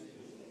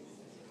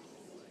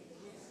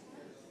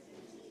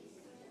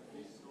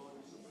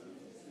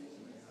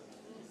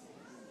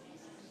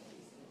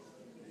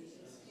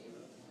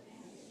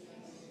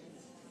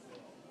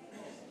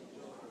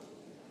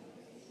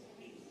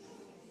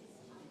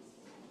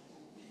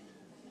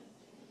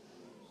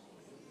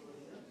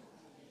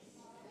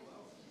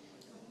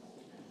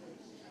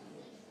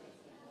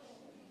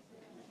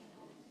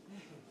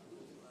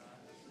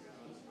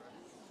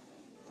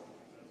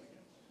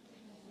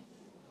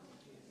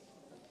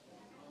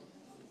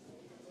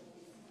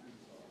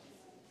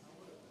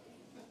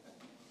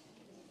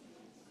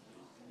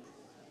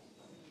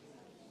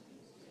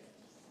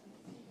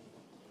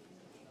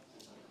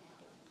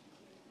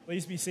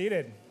 Please be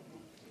seated.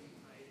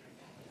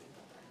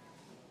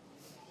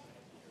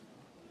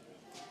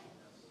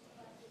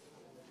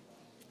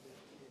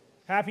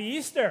 Happy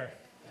Easter.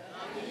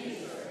 Happy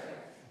Easter.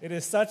 It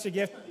is such a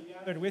gift to be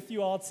gathered with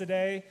you all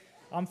today.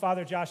 I'm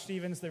Father Josh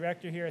Stevens, the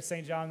rector here at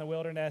St. John in the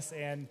Wilderness,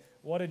 and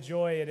what a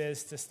joy it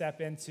is to step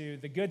into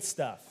the good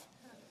stuff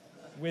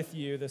with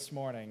you this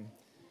morning.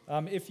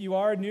 If you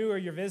are new or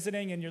you're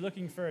visiting and you're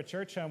looking for a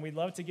church home, we'd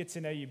love to get to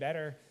know you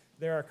better.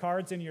 There are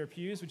cards in your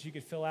pews which you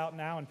could fill out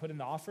now and put in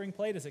the offering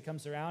plate as it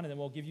comes around, and then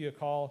we'll give you a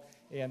call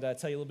and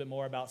tell you a little bit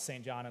more about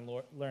St. John and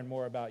learn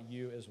more about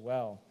you as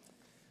well.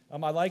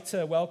 I'd like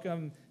to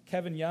welcome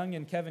Kevin Young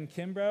and Kevin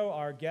Kimbrough,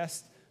 our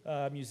guest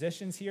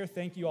musicians here.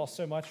 Thank you all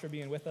so much for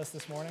being with us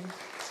this morning.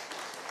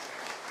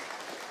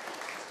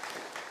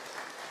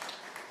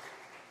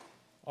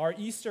 Our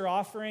Easter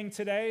offering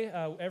today,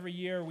 every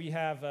year we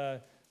have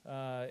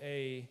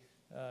a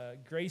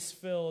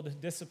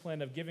grace-filled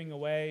discipline of giving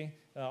away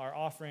our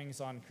offerings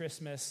on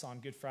Christmas, on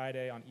Good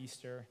Friday, on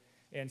Easter.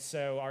 And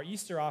so our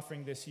Easter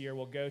offering this year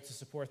will go to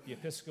support the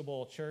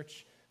Episcopal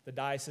Church, the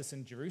Diocese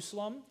in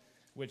Jerusalem,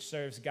 which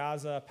serves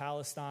Gaza,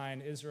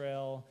 Palestine,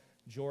 Israel,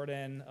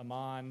 Jordan,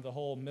 Amman, the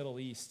whole Middle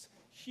East.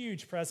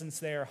 Huge presence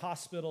there,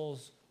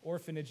 hospitals,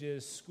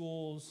 orphanages,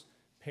 schools,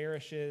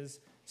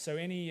 parishes. So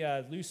any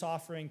loose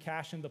offering,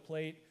 cash in the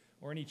plate,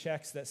 or any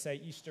checks that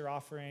say Easter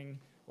offering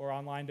or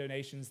online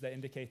donations that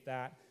indicate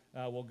that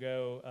will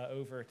go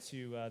over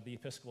to the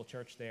Episcopal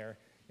Church there.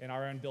 And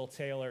our own Bill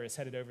Taylor is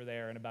headed over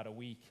there in about a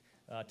week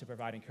to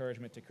provide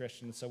encouragement to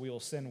Christians. So we will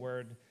send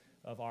word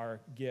of our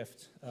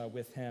gift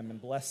with him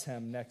and bless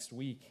him next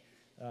week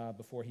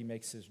before he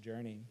makes his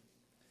journey.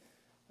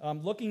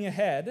 Looking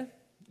ahead,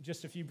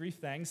 just a few brief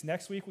things.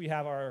 Next week we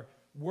have our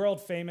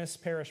world-famous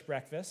parish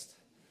breakfast.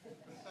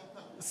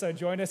 So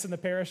join us in the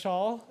parish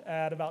hall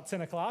at about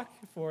 10 o'clock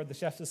for the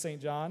Chefs of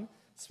St. John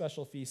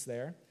special feast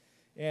there.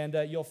 And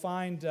you'll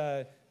find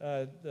the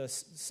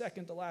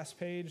second to last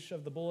page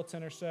of the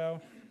bulletin or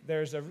so.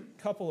 There's a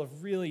couple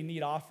of really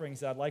neat offerings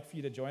that I'd like for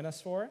you to join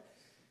us for.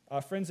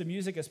 Friends of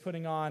Music is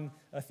putting on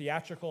a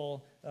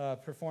theatrical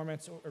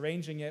performance,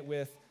 arranging it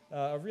with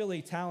a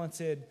really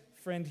talented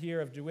friend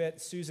here of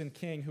DeWitt, Susan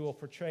King, who will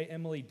portray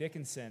Emily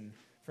Dickinson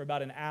for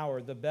about an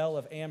hour, the Belle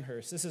of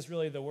Amherst. This is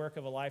really the work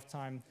of a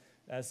lifetime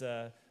as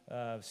a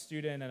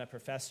student and a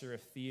professor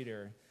of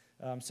theater.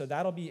 So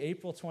that'll be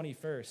April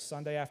 21st,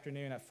 Sunday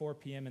afternoon at 4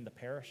 p.m. in the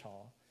parish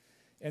hall.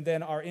 And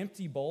then our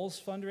Empty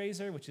Bowls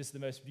fundraiser, which is the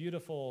most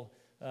beautiful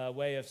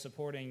way of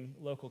supporting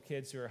local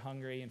kids who are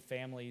hungry and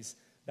families,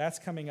 that's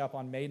coming up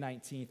on May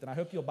 19th, and I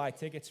hope you'll buy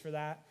tickets for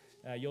that.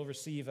 You'll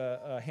receive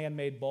a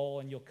handmade bowl,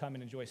 and you'll come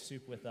and enjoy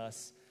soup with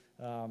us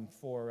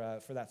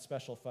for that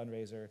special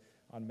fundraiser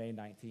on May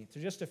 19th. So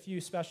just a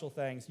few special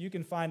things. You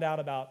can find out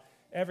about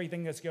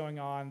everything that's going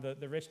on,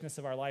 the richness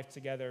of our life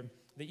together,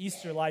 the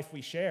Easter life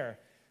we share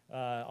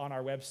on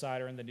our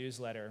website or in the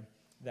newsletter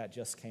that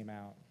just came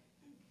out.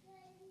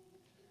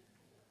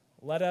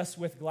 Let us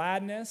with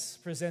gladness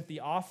present the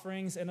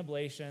offerings and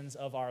oblations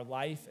of our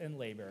life and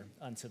labor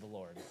unto the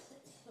Lord.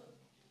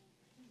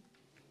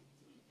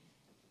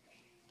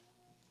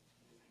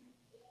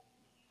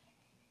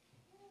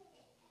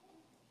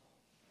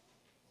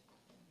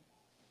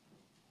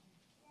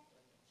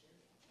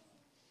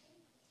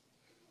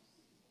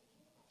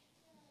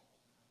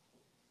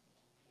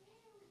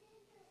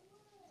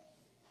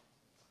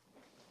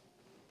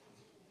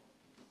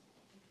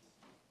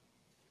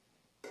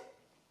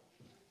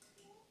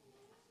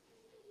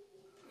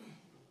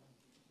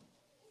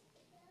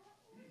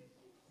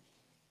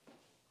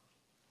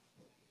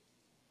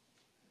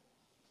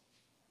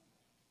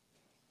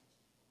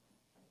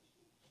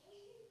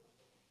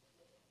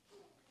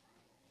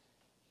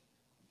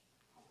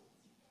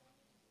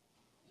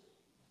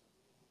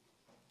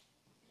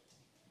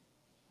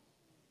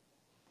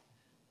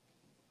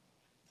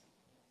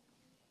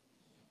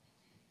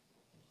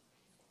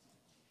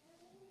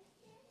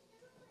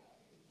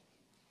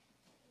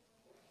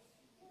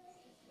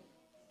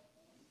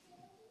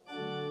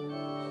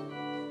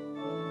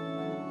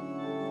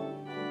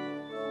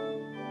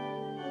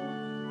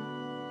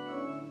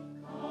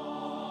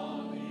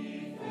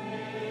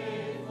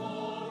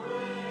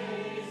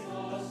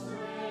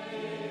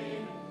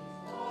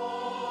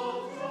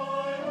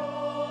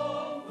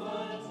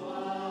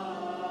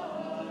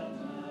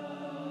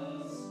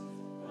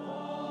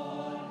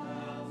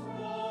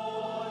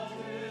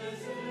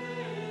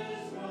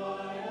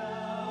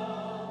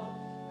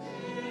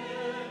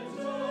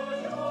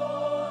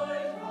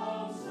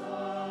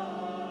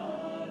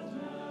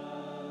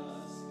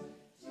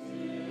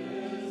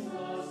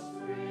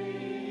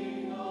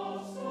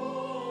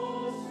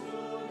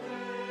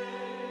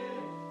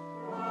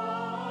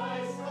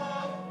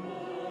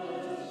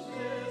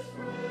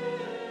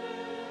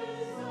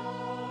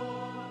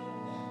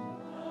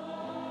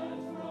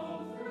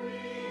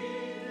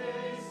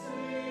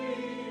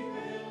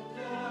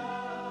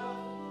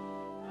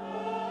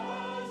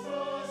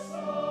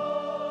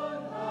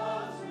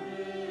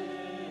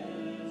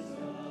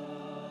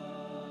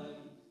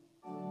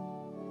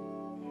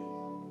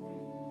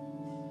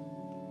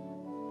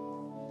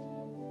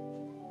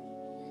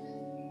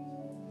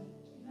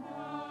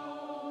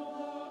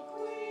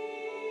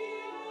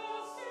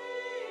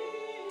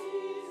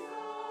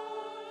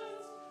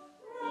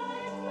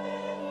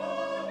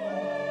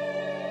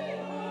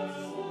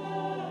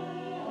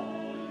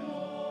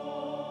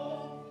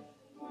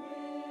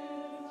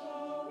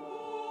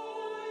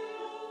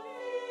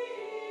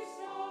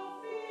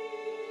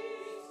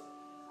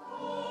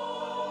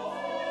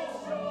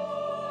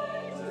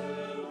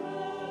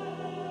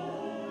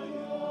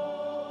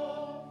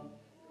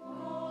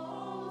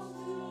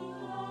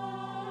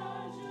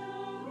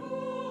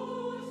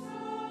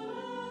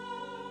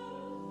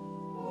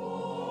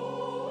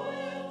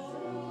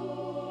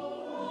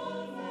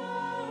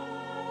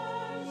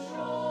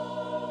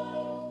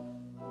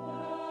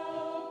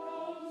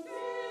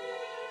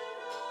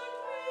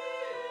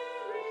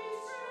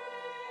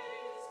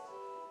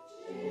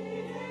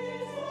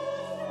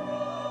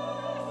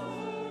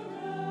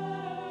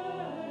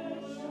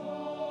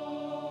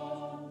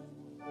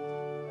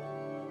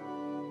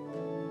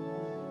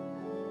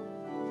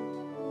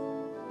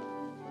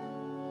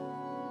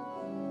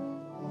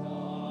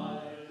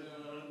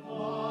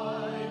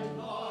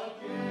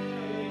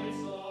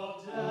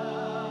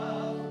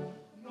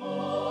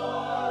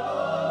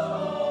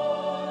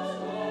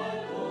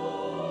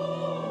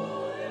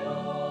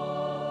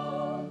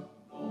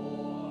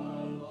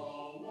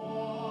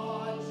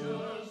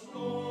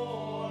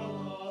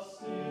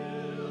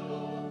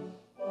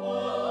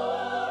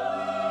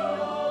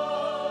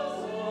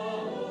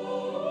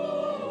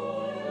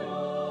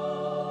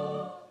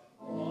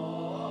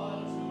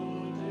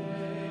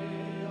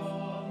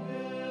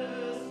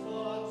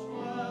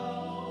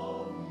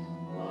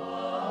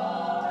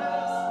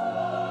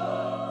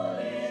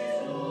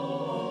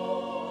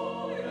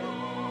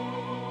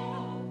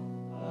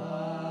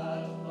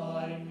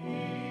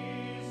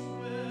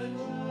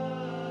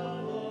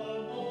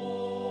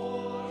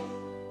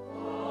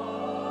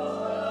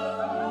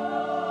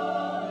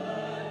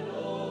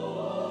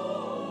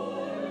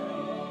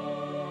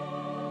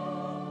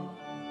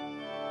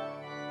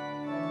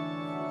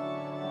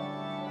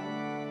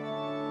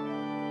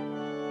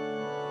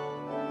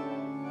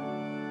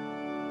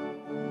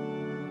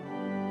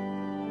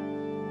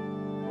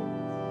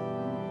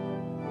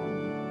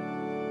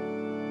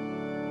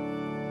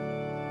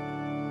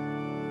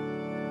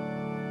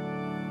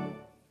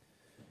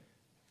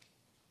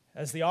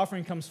 As the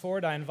offering comes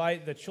forward, I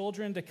invite the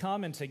children to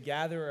come and to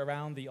gather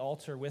around the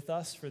altar with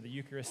us for the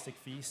Eucharistic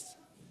feast.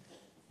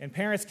 And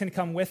parents can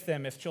come with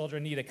them if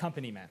children need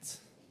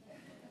accompaniment.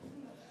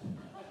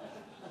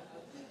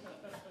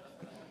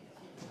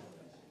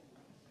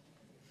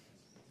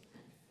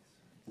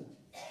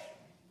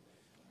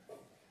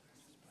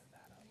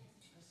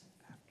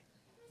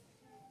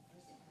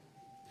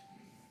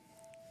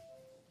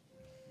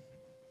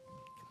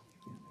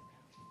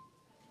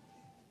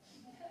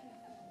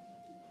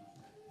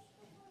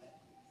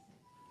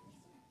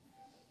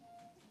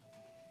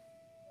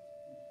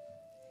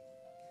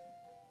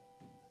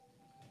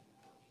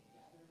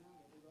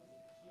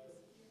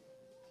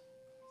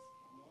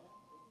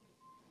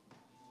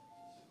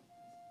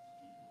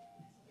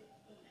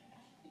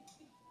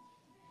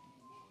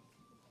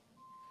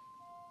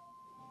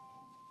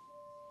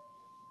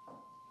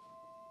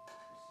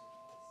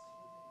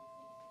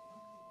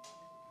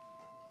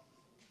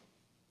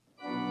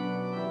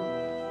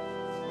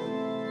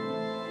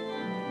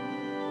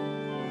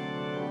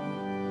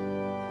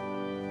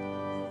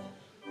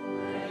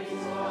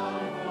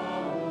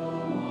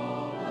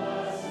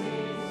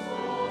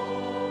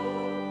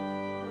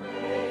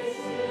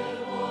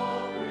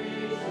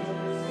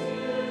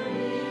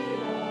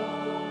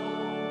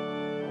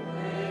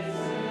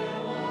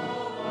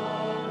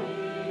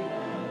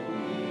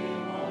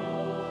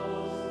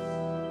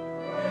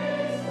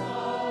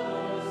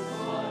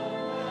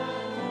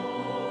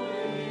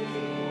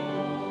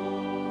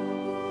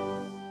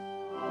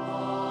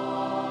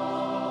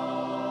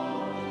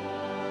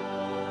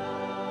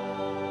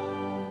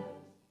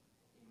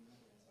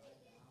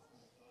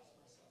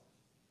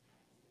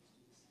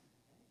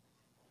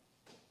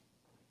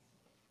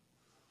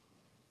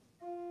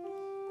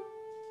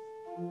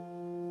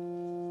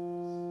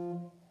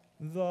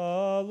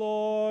 The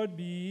Lord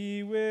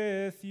be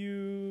with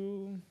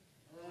you.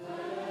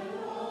 And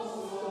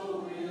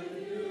also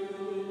with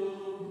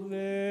you.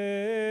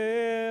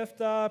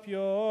 Lift up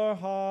your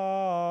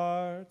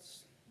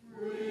hearts.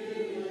 We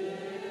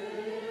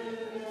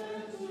lift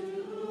them to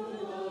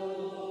the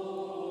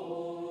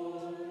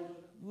Lord.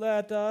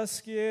 Let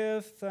us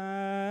give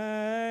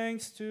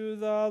thanks to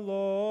the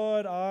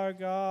Lord our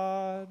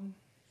God.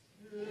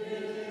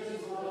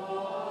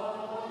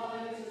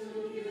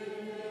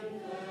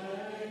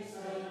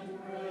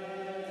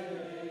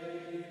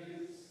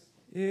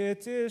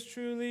 It is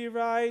truly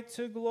right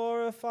to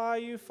glorify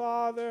you,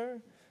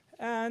 Father,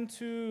 and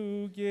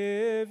to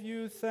give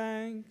you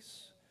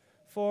thanks.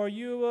 For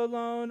you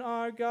alone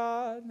are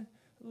God,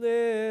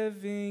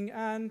 living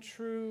and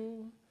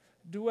true,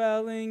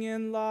 dwelling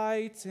in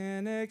light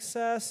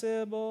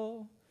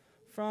inaccessible,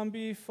 from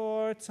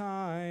before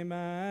time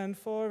and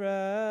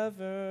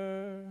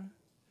forever.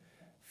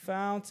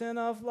 Fountain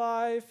of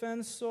life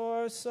and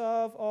source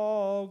of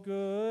all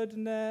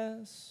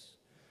goodness,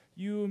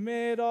 you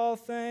made all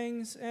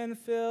things and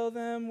fill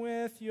them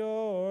with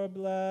your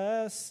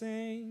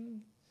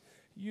blessing.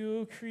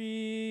 You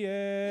created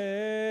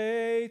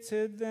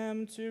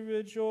them to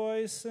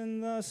rejoice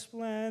in the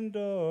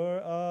splendor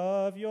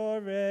of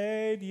your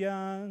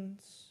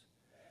radiance.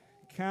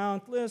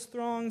 Countless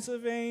throngs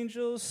of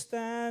angels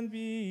stand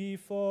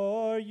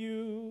before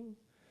you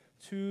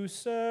to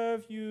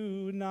serve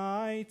you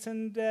night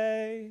and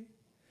day.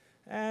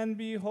 And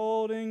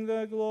beholding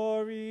the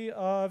glory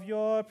of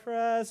your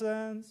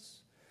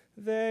presence,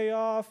 they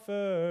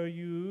offer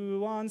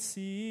you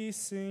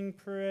unceasing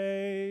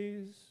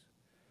praise.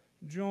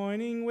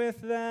 Joining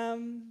with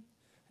them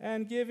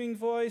and giving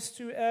voice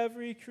to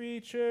every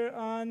creature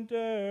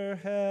under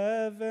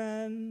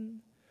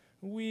heaven,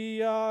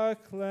 we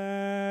acclaim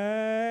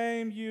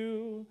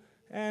you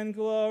and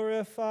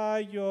glorify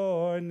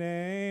your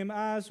name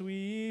as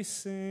we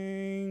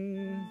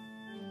sing.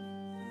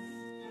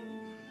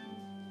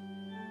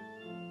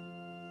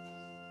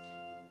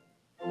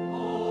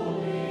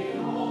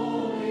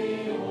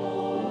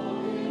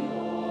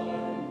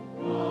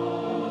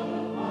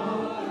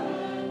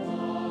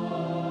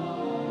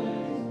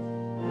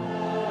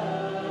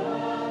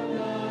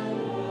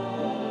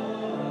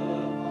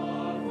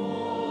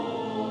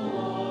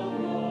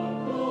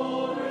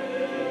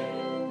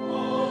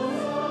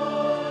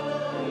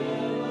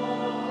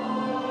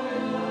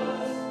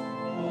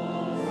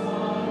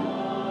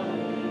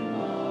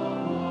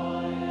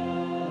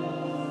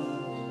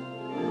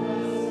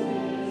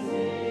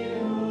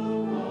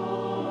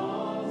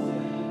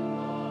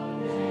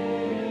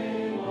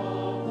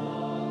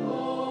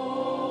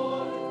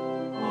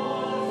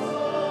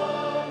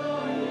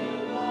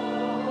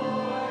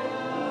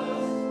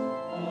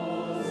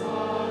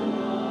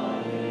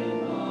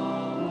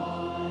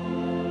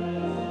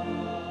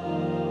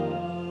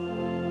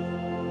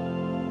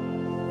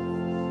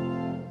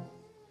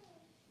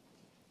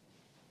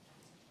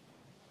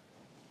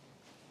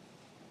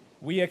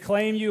 We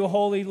acclaim you,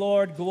 Holy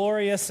Lord,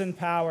 glorious in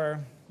power.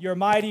 Your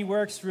mighty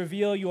works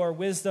reveal your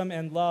wisdom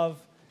and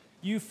love.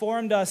 You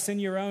formed us in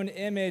your own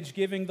image,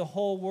 giving the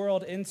whole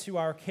world into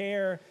our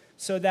care,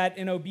 so that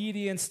in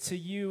obedience to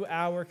you,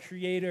 our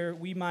Creator,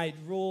 we might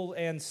rule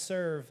and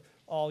serve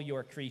all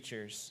your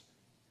creatures.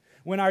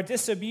 When our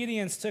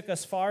disobedience took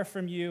us far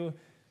from you,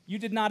 you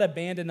did not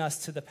abandon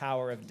us to the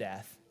power of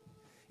death.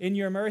 In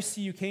your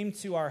mercy, you came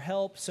to our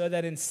help so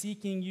that in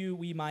seeking you,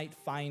 we might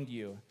find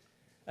you.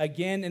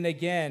 Again and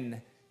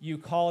again, you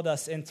called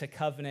us into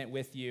covenant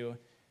with you,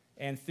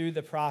 and through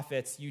the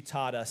prophets, you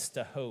taught us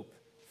to hope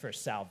for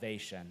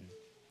salvation.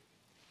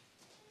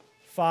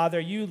 Father,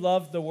 you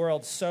loved the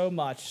world so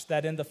much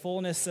that in the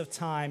fullness of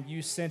time,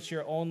 you sent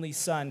your only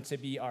Son to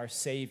be our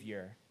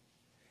Savior.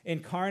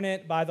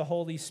 Incarnate by the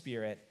Holy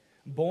Spirit,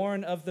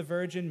 born of the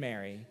Virgin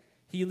Mary,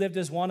 he lived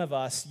as one of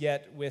us,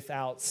 yet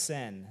without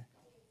sin.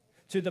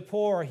 To the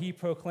poor, he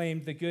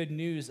proclaimed the good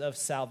news of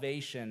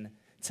salvation,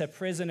 to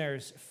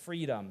prisoners,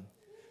 freedom,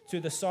 to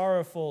the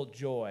sorrowful,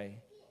 joy.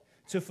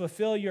 To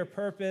fulfill your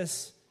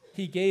purpose,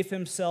 he gave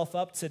himself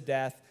up to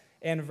death,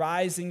 and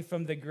rising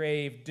from the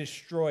grave,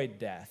 destroyed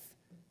death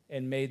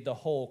and made the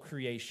whole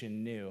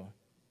creation new.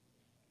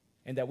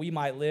 And that we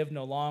might live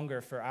no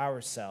longer for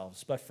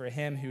ourselves, but for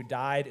him who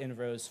died and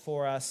rose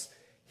for us,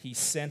 he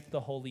sent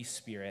the Holy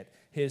Spirit,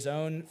 his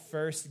own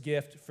first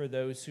gift for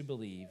those who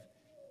believe,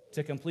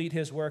 to complete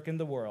his work in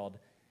the world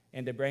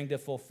and to bring to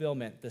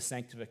fulfillment the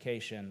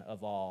sanctification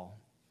of all.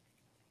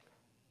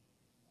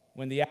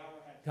 When the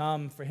hour had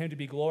come for him to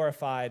be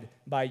glorified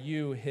by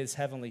you, his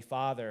heavenly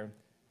Father,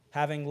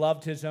 having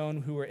loved his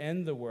own who were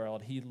in the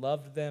world, he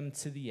loved them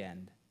to the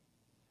end.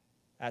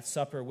 At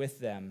supper with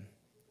them,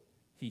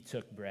 he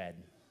took bread.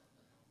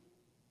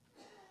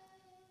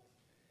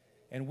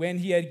 And when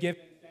he had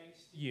given thanks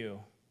to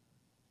you,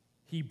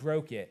 he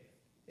broke it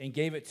and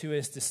gave it to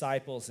his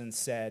disciples and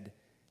said,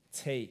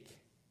 "Take,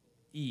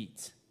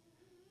 eat.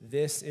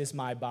 This is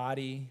my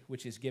body,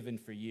 which is given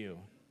for you.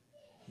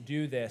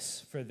 Do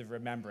this for the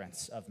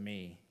remembrance of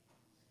me."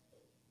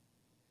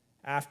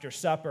 After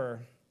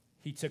supper,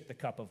 he took the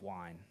cup of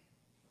wine.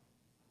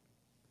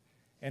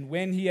 And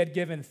when he had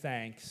given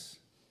thanks,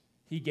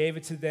 he gave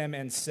it to them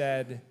and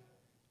said,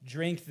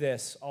 "Drink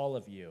this, all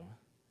of you.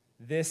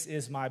 This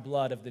is my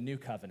blood of the new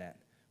covenant,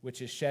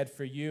 which is shed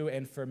for you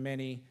and for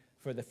many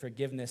for the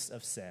forgiveness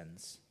of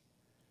sins.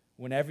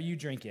 Whenever you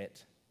drink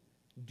it,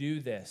 do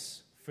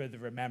this for the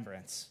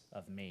remembrance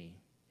of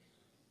me."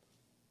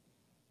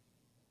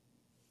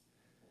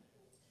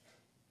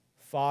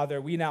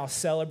 Father, we now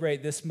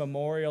celebrate this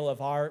memorial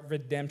of our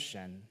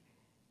redemption,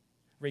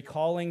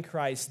 recalling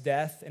Christ's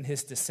death and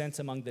his descent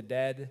among the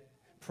dead,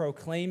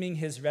 proclaiming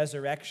his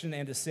resurrection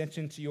and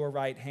ascension to your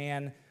right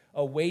hand,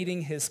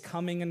 awaiting his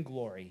coming in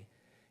glory,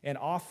 and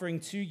offering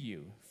to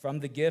you from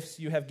the gifts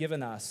you have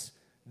given us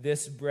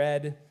this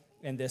bread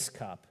and this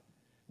cup.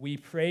 We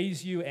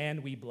praise you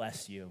and we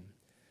bless you.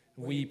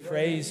 We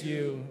praise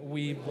you,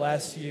 we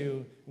bless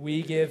you,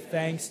 we give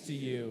thanks to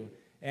you,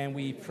 and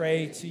we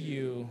pray to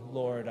you,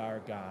 Lord our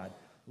God.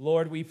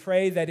 Lord, we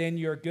pray that in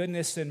your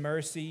goodness and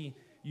mercy,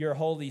 your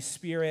Holy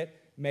Spirit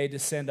may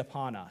descend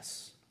upon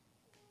us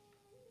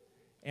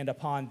and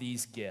upon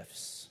these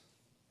gifts,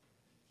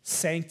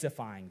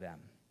 sanctifying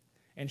them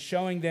and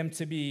showing them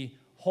to be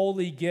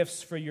holy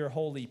gifts for your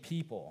holy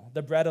people,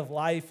 the bread of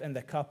life and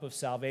the cup of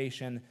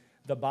salvation,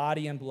 the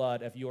body and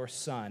blood of your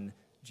Son,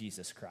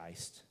 Jesus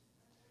Christ.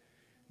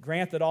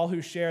 Grant that all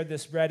who share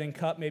this bread and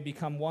cup may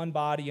become one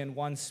body and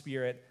one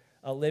spirit,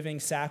 a living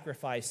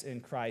sacrifice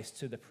in Christ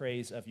to the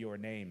praise of your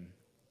name.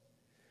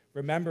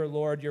 Remember,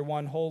 Lord, your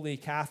one holy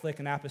Catholic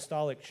and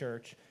apostolic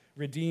church,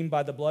 redeemed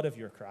by the blood of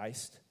your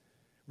Christ.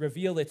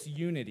 Reveal its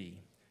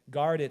unity,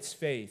 guard its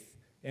faith,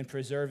 and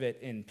preserve it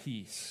in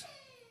peace.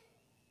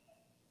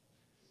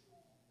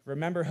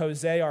 Remember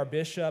Jose, our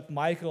bishop,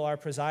 Michael, our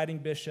presiding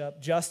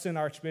bishop, Justin,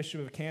 Archbishop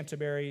of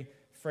Canterbury,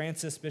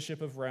 Francis,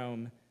 Bishop of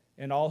Rome,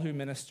 and all who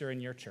minister in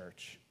your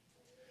church.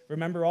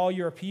 Remember all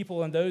your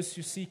people and those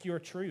who seek your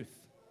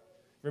truth.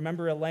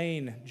 Remember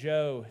Elaine,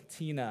 Joe,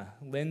 Tina,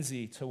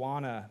 Lindsay,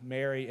 Tawana,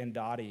 Mary, and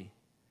Dottie.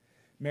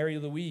 Mary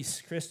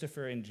Louise,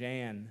 Christopher, and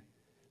Jan.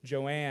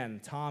 Joanne,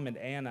 Tom, and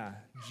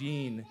Anna.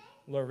 Jean,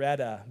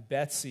 Loretta,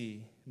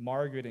 Betsy,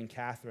 Margaret, and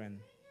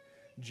Catherine.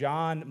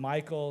 John,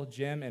 Michael,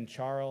 Jim, and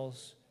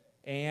Charles.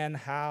 Anne,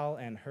 Hal,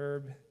 and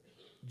Herb.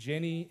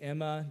 Jenny,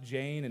 Emma,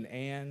 Jane, and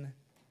Anne.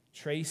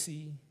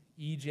 Tracy,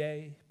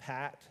 EJ,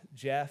 Pat,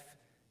 Jeff,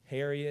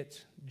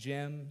 Harriet,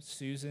 Jim,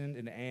 Susan,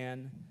 and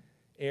Anne.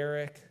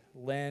 Eric,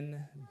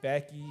 Lynn,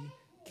 Becky,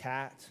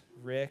 Kat,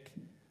 Rick,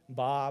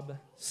 Bob,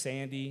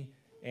 Sandy,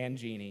 and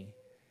Jeannie,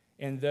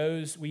 and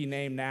those we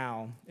name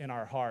now in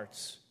our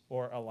hearts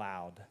or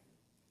aloud.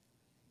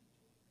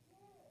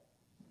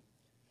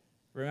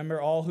 Remember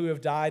all who have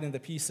died in the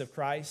peace of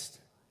Christ,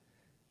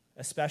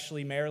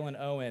 especially Marilyn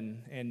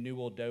Owen and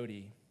Newell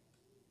Doty,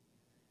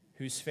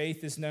 whose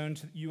faith is known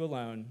to you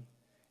alone,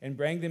 and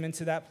bring them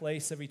into that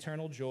place of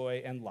eternal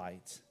joy and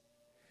light.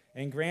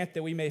 And grant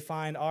that we may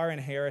find our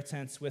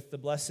inheritance with the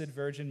Blessed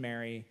Virgin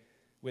Mary,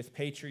 with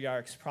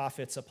patriarchs,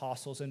 prophets,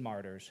 apostles, and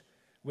martyrs,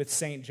 with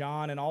St.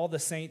 John and all the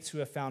saints who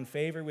have found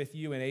favor with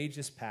you in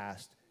ages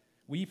past.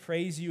 We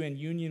praise you in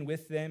union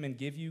with them and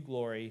give you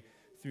glory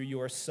through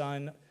your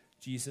Son,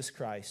 Jesus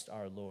Christ,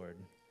 our Lord.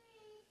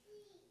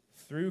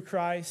 Through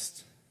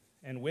Christ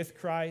and with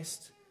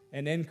Christ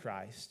and in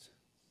Christ,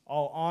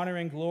 All honor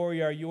and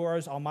glory are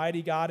yours,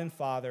 Almighty God and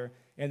Father,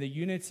 in the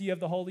unity of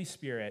the Holy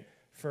Spirit,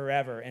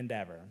 forever and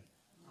ever.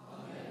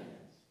 Amen.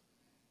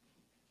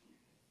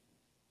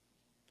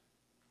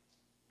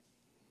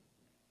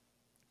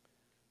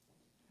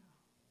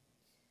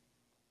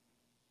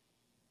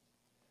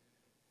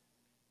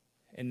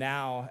 And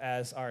now,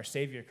 as our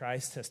Savior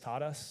Christ has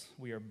taught us,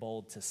 we are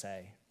bold to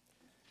say,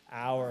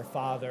 Our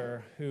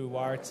Father, who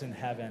art in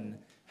heaven,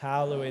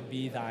 hallowed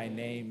be thy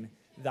name.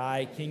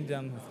 Thy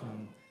kingdom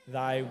come,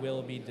 thy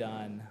will be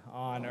done,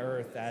 on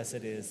earth as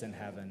it is in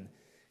heaven.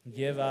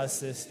 Give us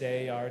this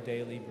day our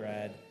daily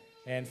bread,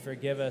 and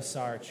forgive us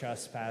our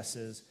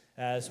trespasses,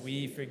 as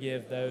we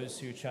forgive those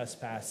who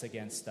trespass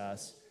against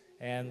us.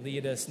 And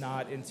lead us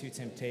not into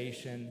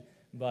temptation,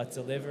 but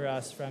deliver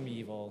us from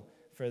evil.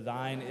 For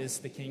thine is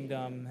the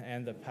kingdom,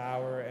 and the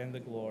power, and the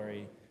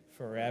glory,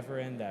 forever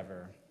and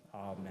ever.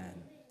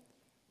 Amen.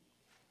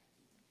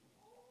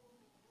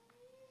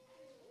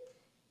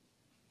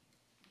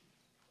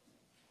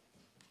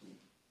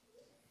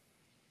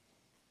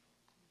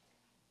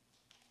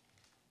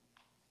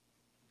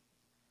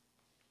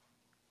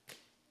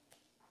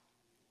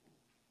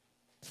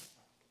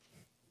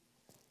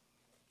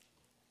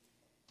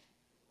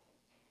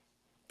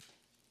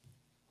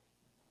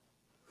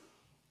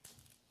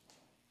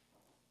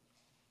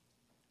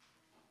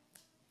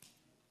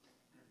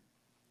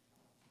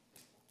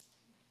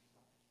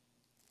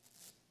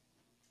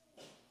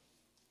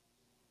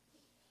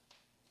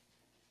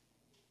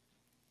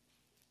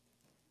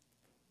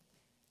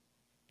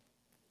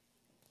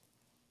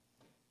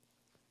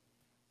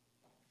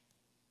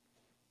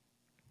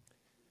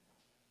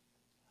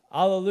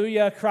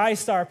 Alleluia,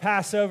 Christ our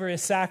Passover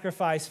is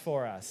sacrificed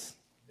for us.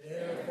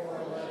 Therefore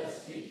let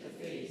us keep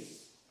the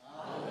feast.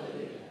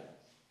 Alleluia.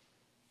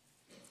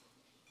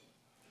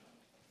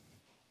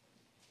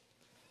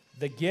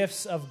 The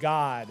gifts of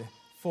God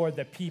for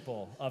the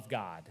people of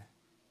God.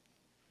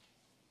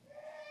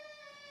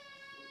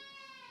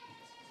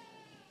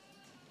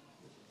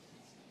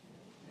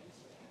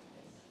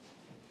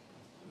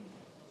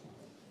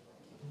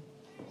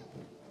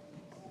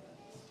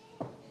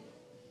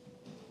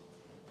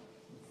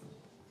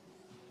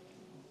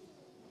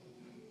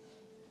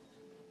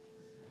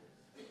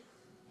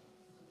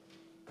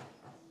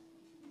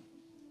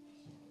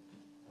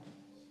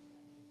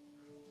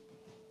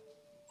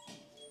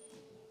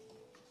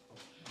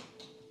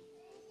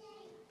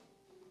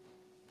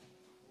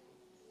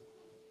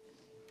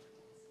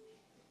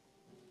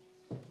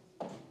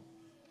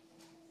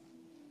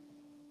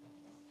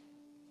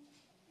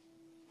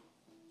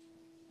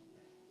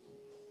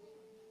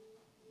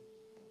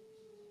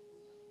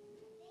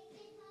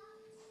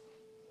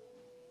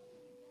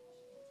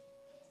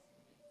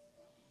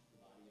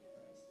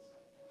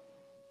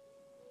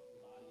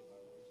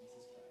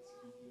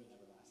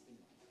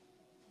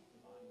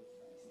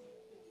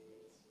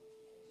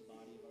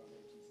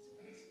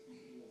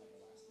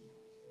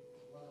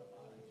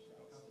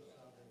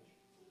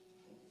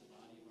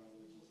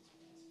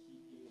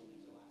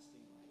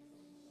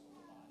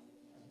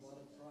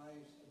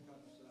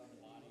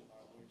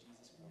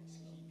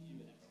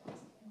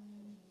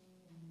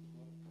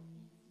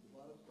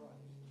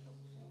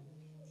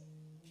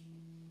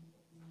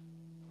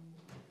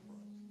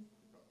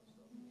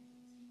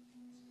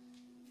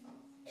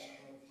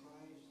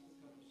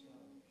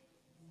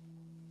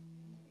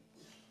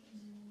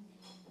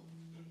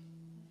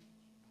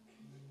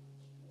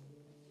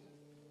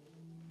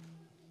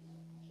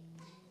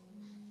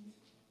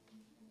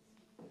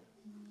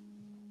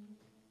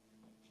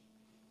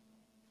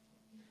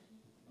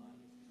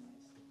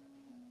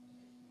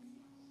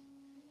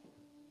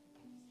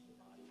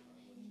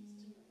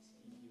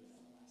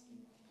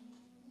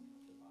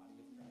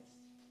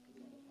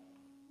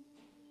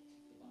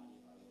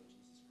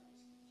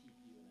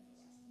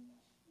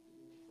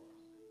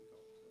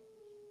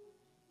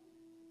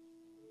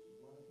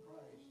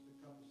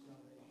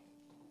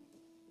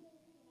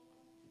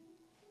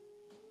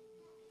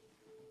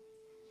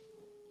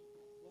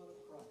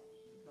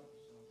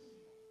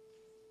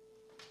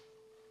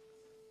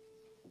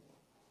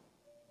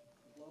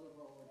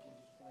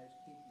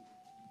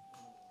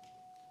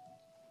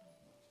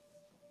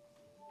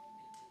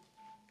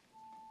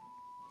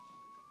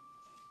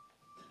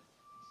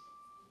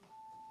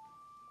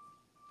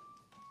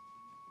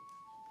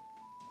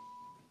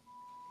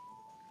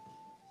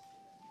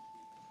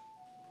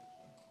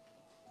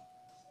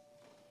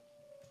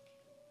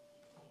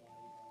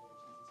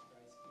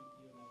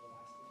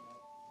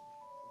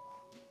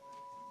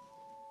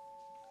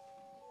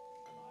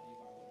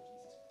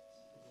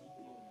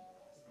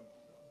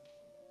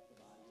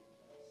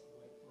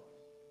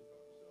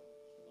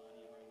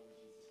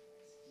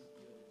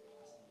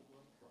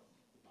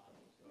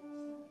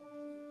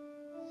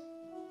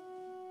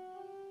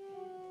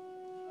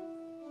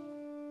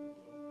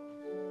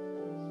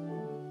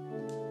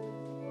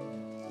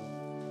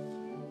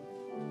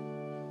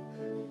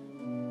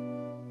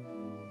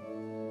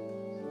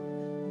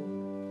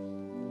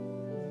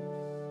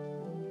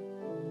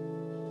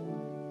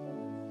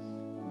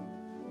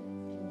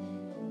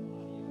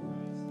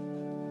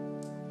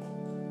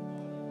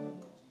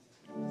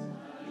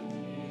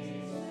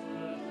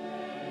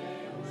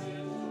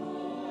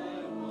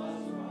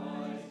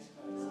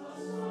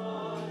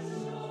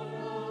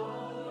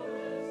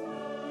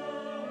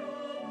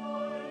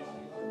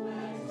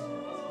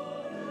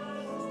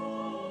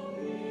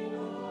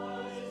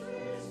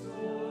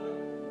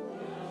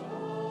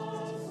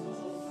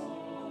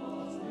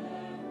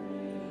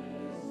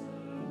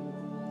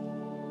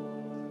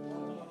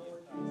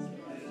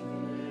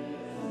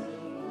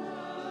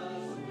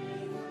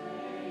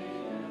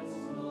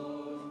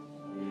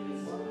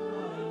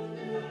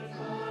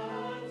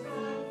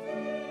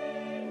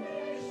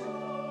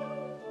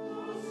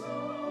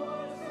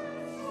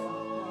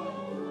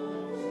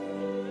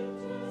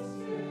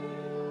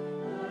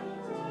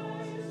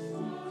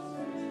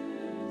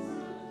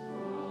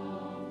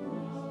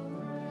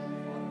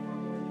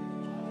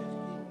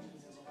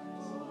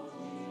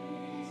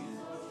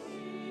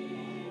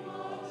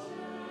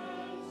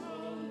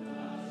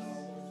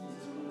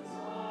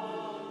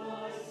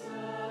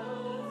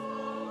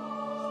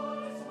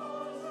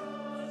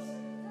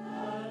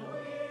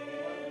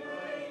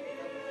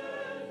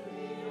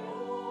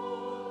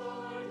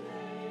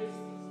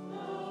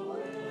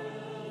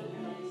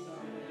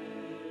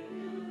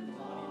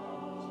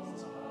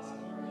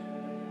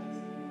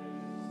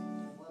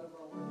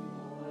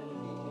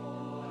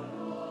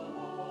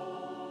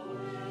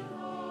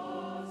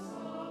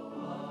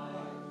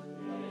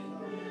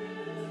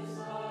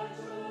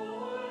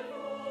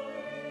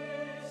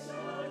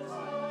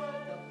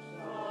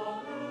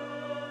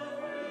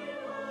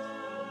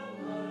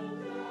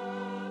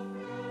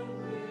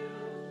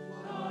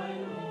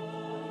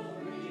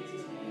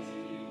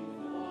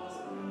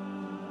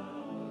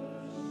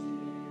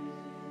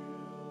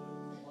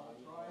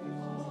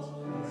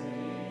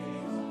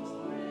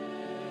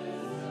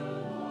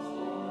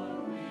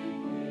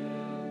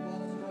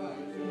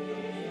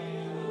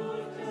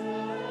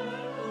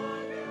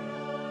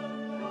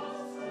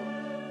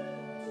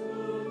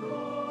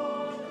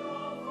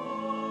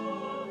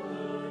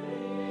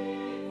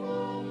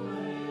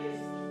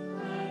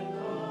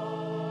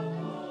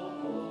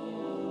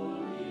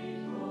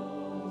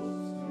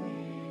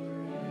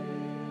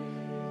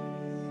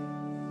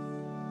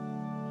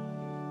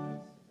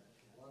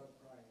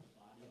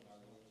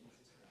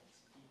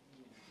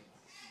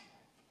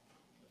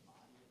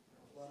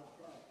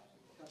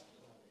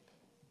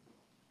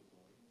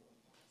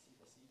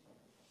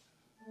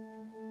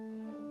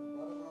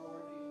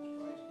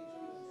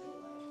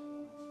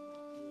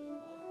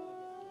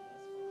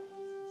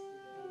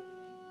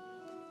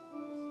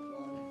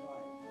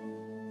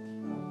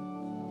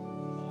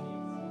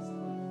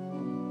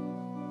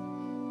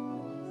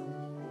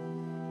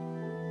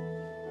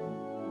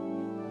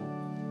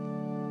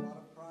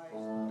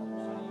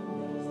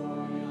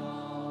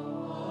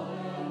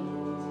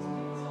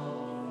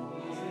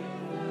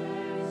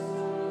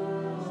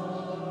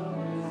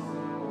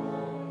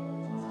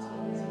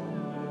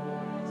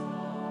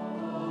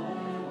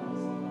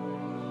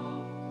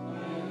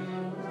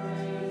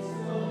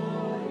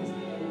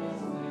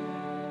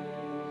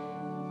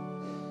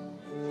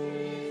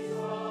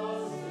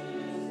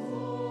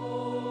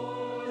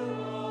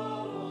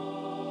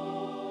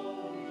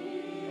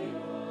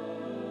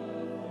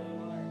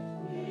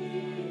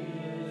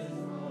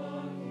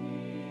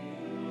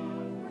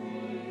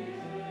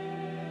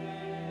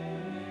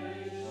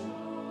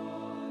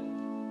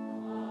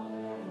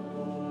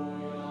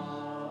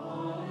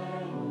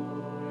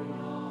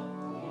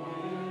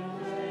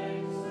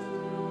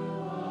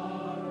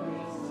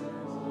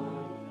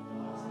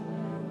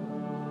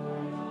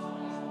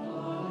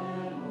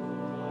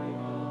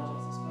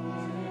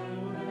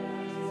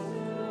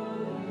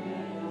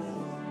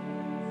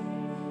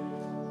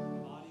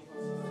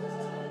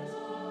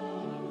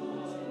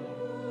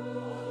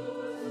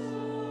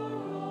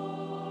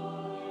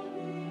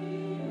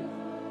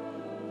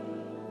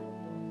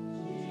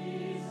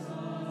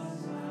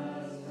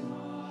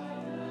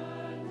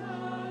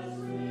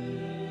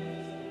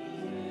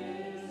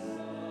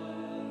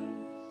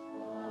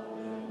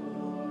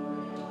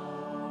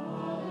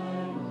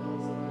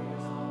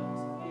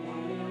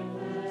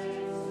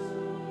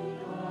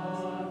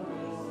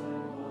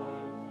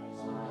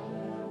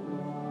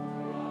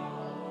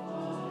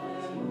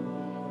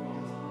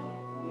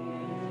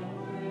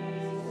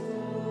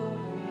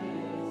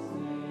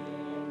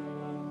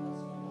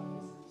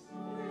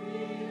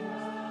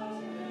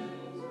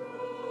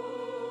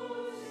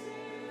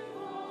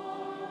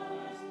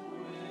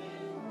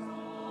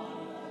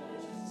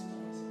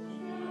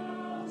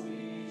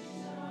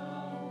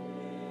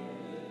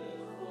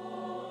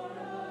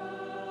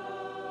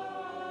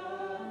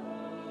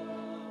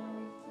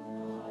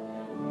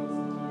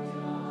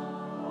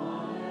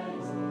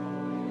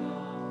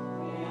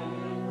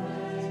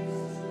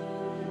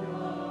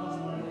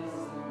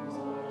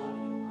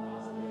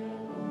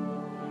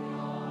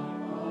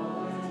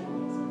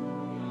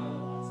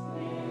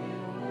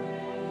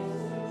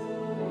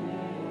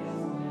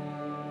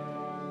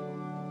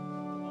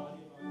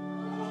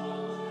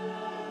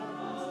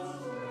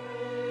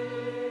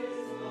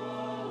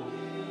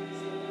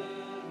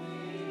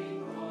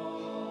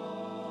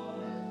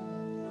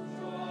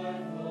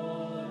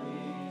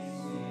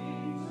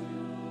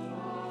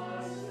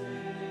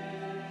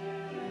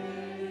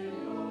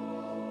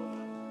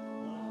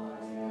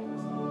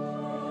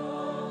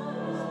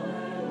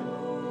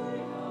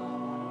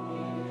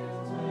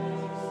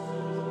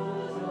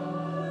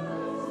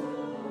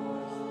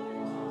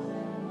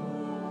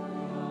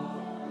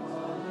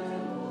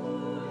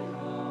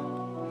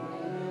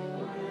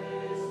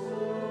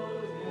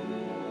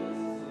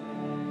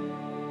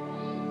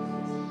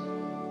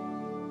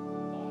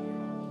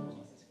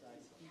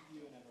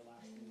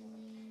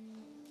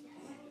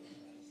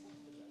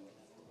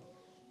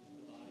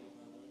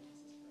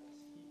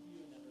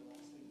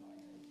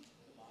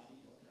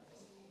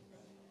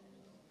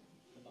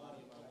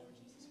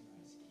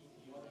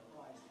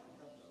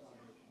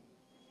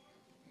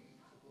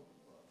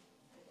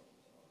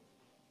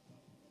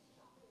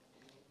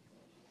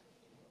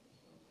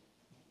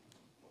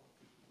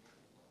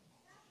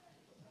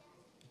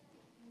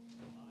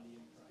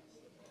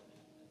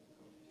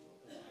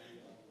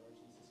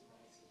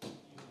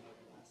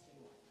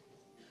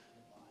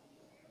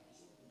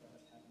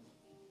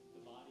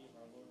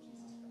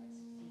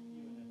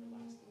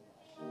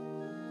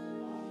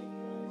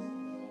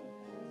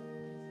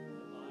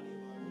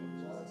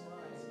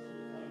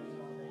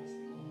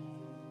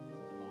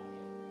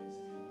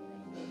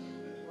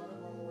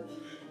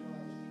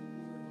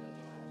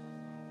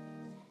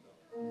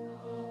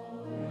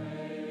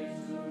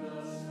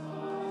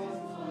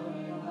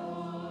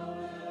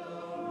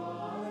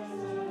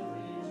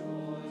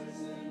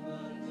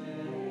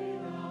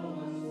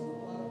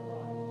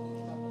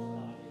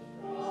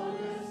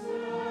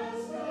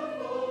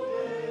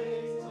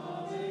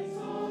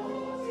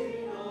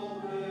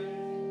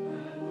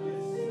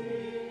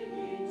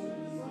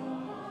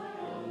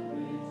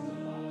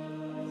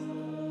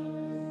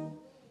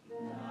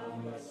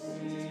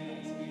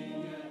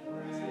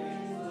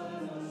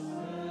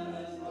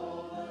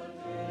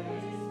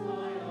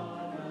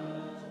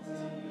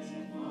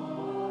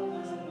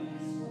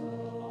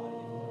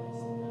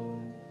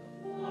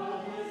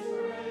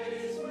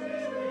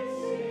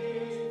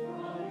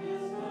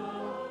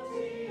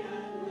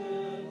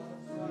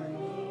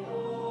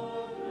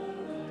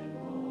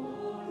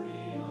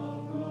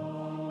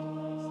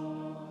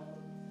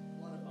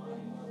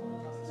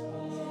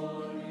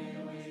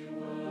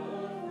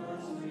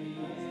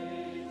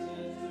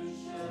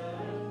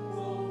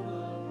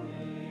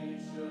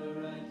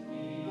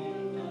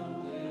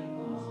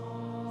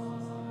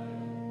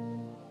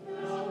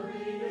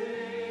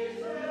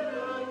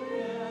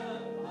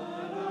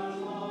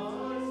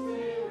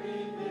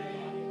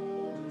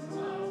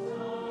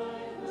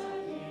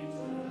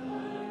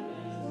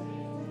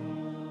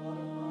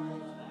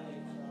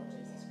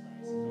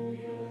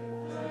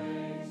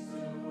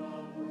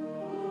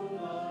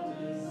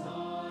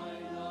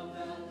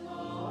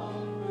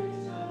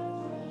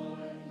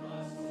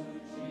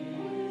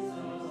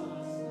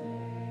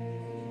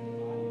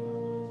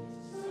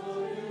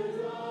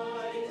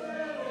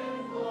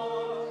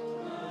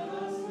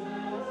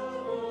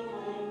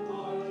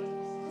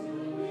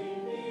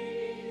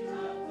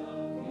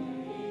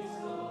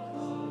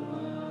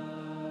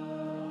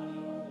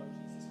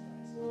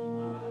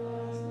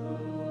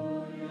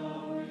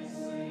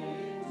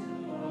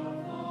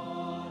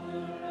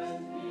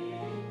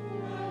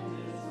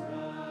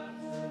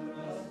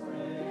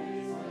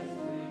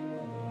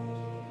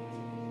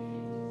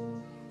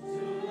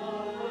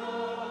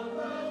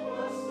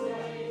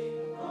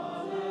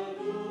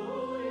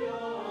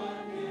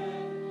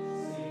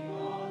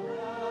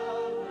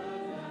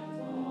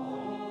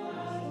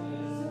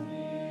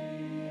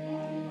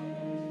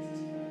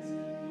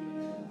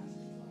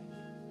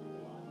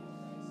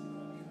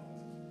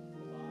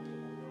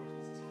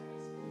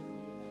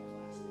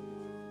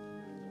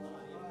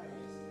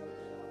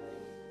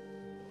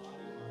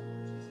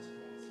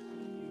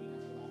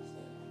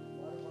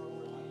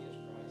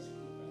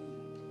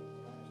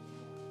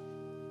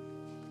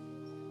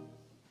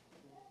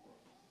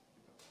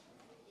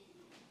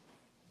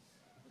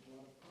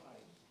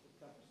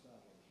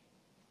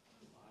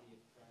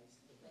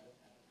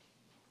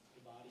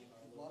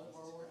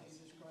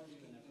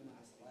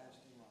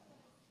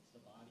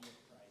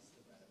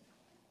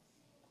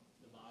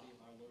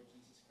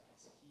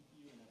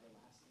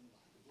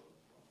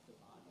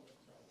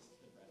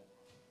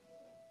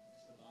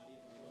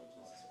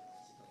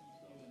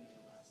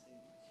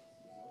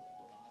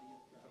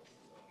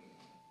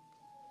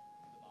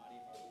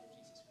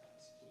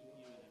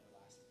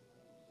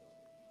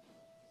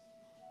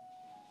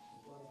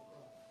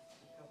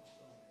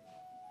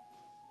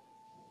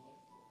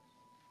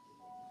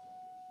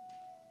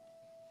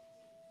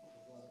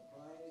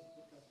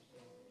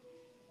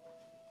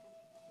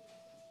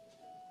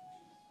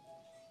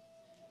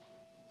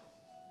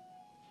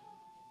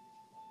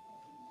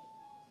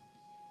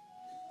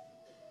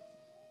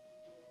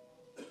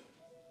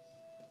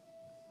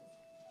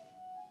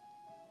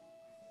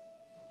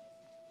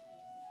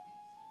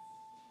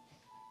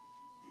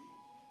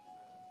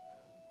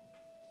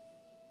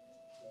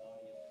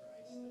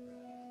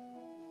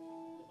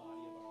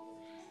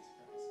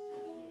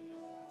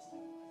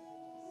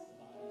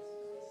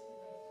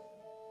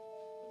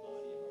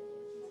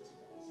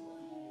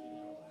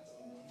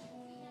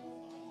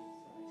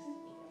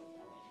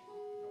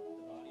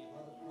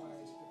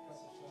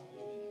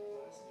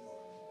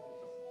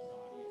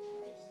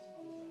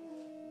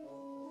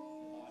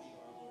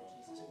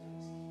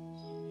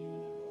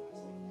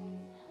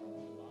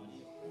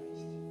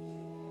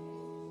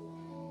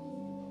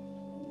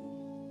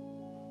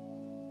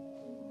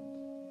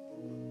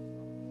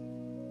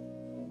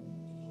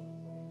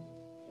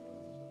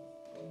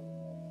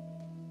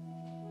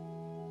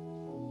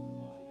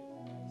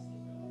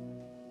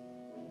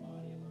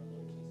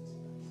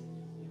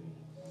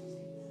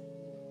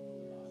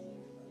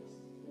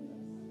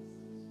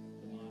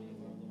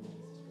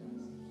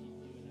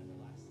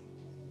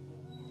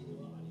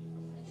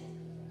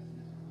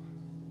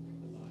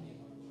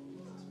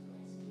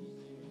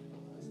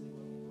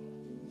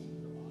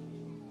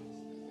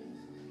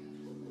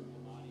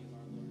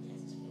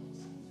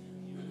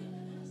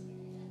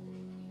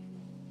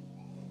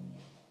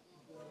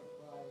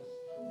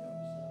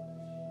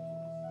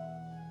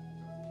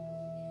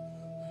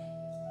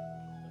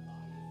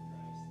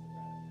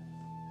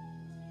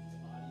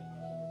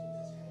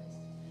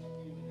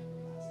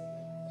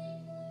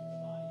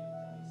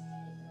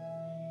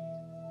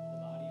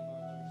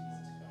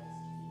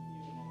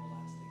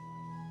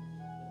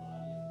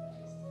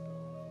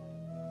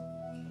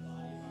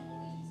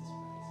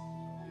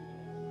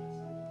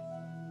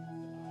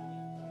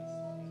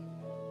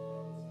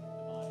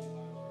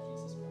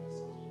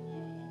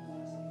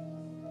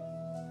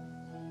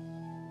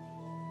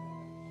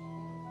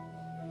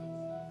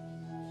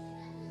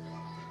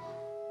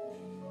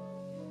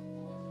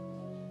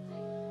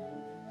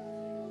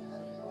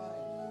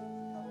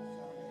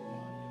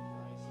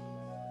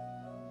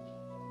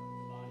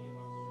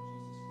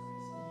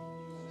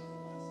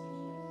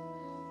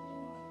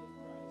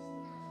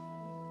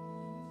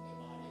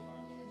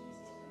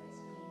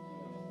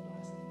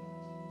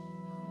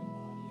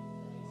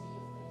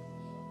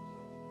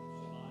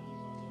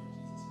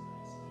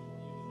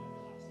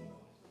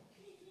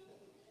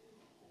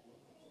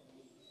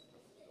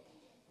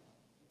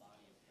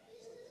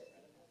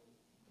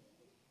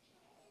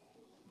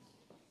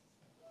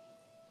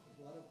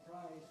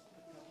 Christ, the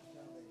cup of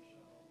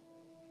salvation.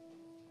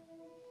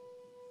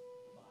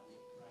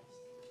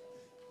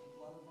 The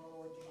blood of our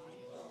Lord Jesus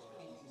Christ,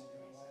 keep you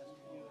in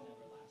everlasting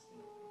life.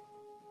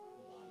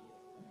 Blood of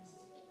Christ, the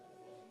cup of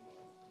salvation.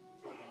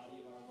 Blood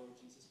of our Lord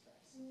Jesus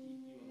Christ,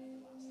 keep you in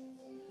everlasting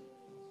life.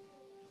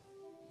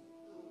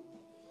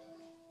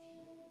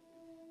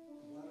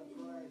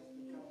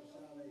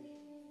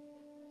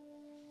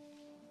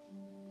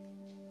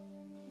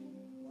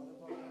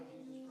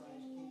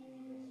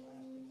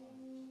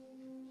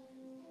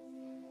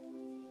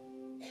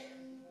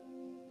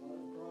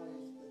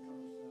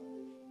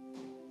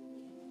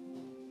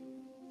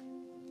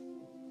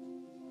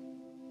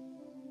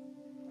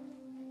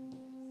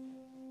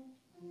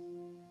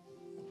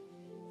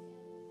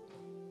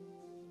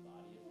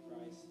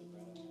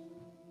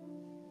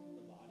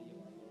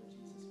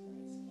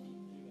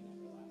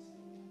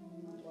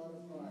 Blood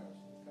of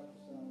Christ, the cup of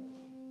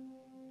salvation.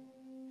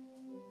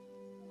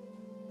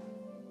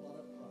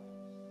 Blood of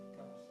Christ, the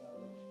cup of salvation. Blood of Christ, the cup of salvation. Blood of Christ, the cup of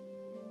salvation.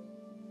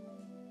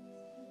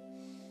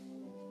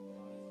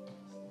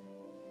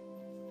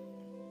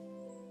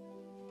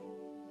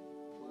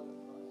 Blood of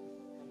Christ,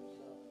 the cup of salvation. Blood of Christ, the cup of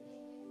salvation.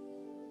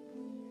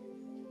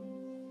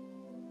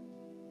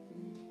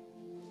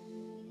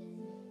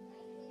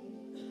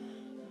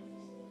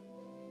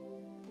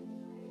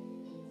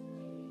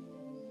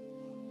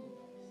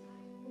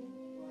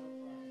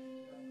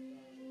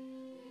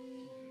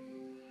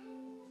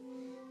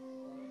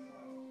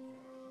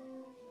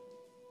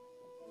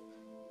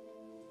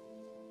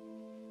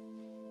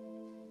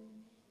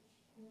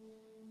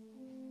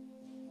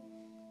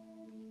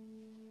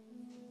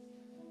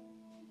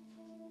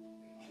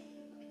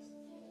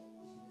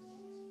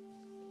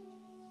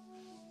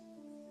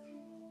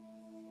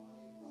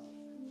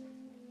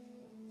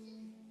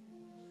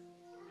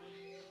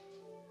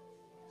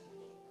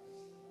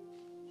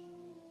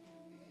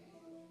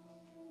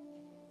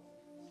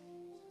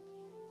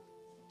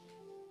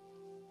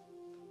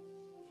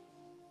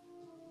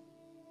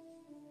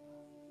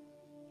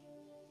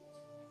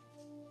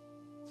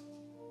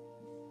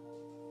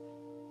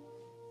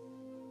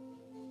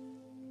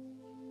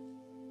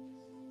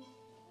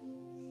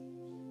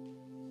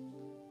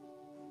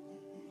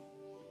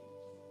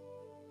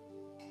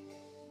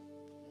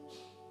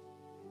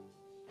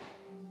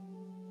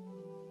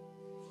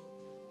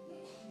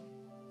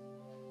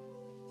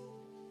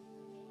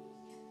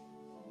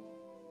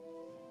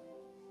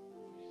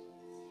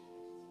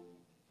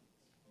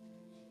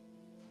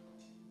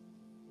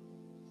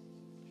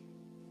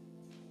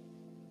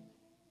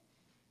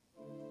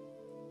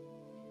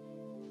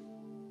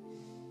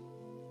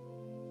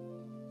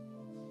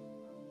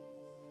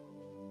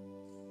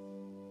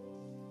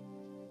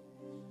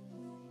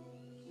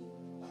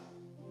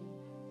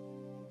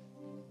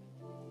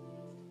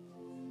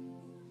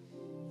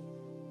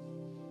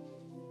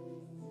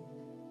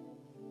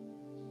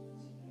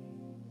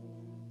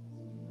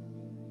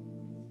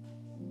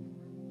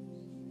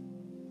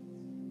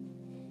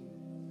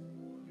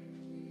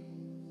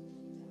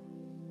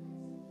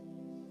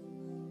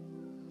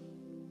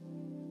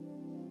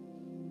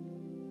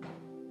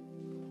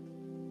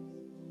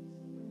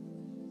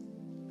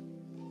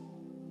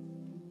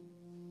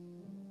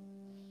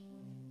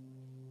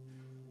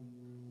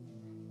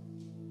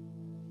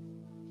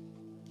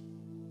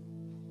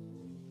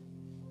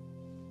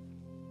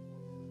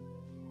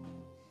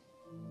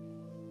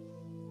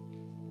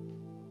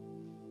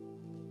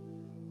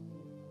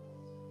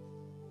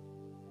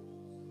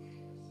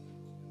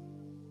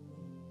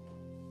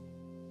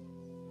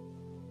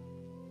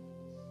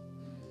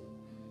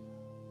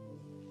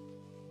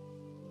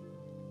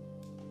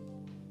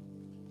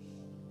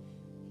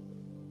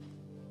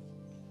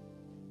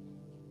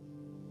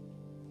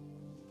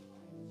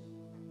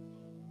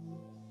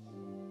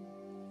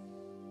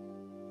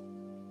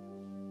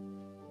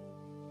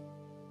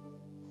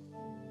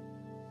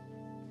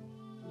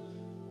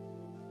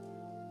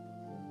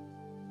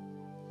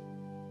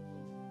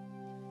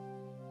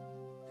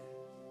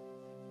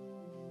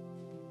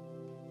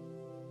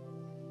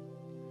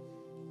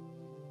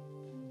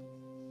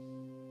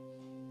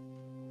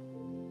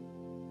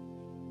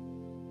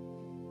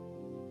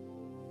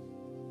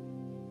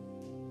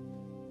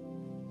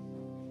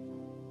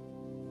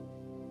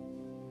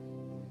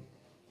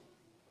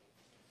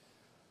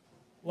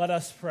 Let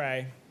us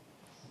pray.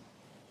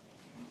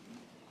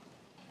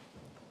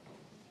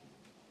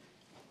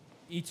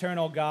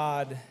 Eternal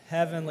God,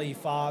 Heavenly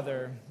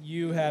Father,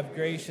 you have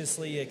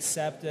graciously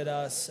accepted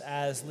us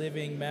as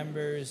living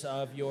members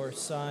of your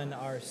Son,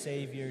 our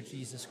Savior,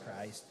 Jesus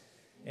Christ,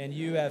 and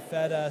you have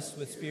fed us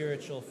with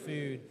spiritual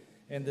food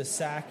in the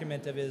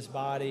sacrament of his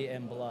body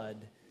and blood.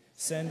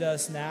 Send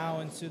us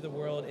now into the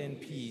world in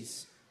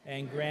peace,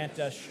 and grant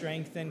us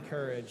strength and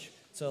courage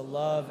to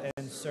love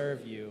and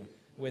serve you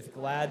with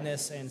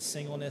gladness and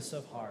singleness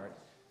of heart,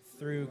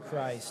 through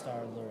Christ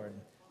our Lord.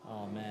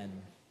 Amen.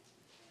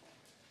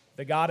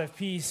 The God of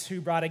peace,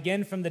 who brought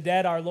again from the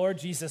dead our Lord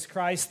Jesus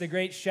Christ, the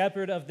great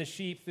shepherd of the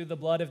sheep through the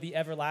blood of the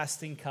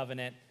everlasting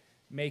covenant,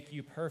 make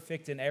you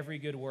perfect in every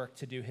good work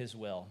to do his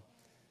will.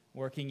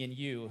 working in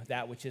you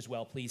that which is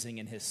well-pleasing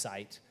in his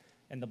sight.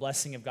 And the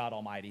blessing of God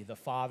Almighty, the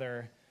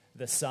Father,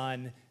 the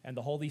Son, and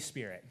the Holy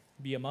Spirit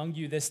be among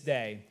you this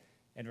day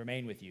and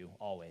remain with you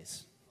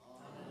always.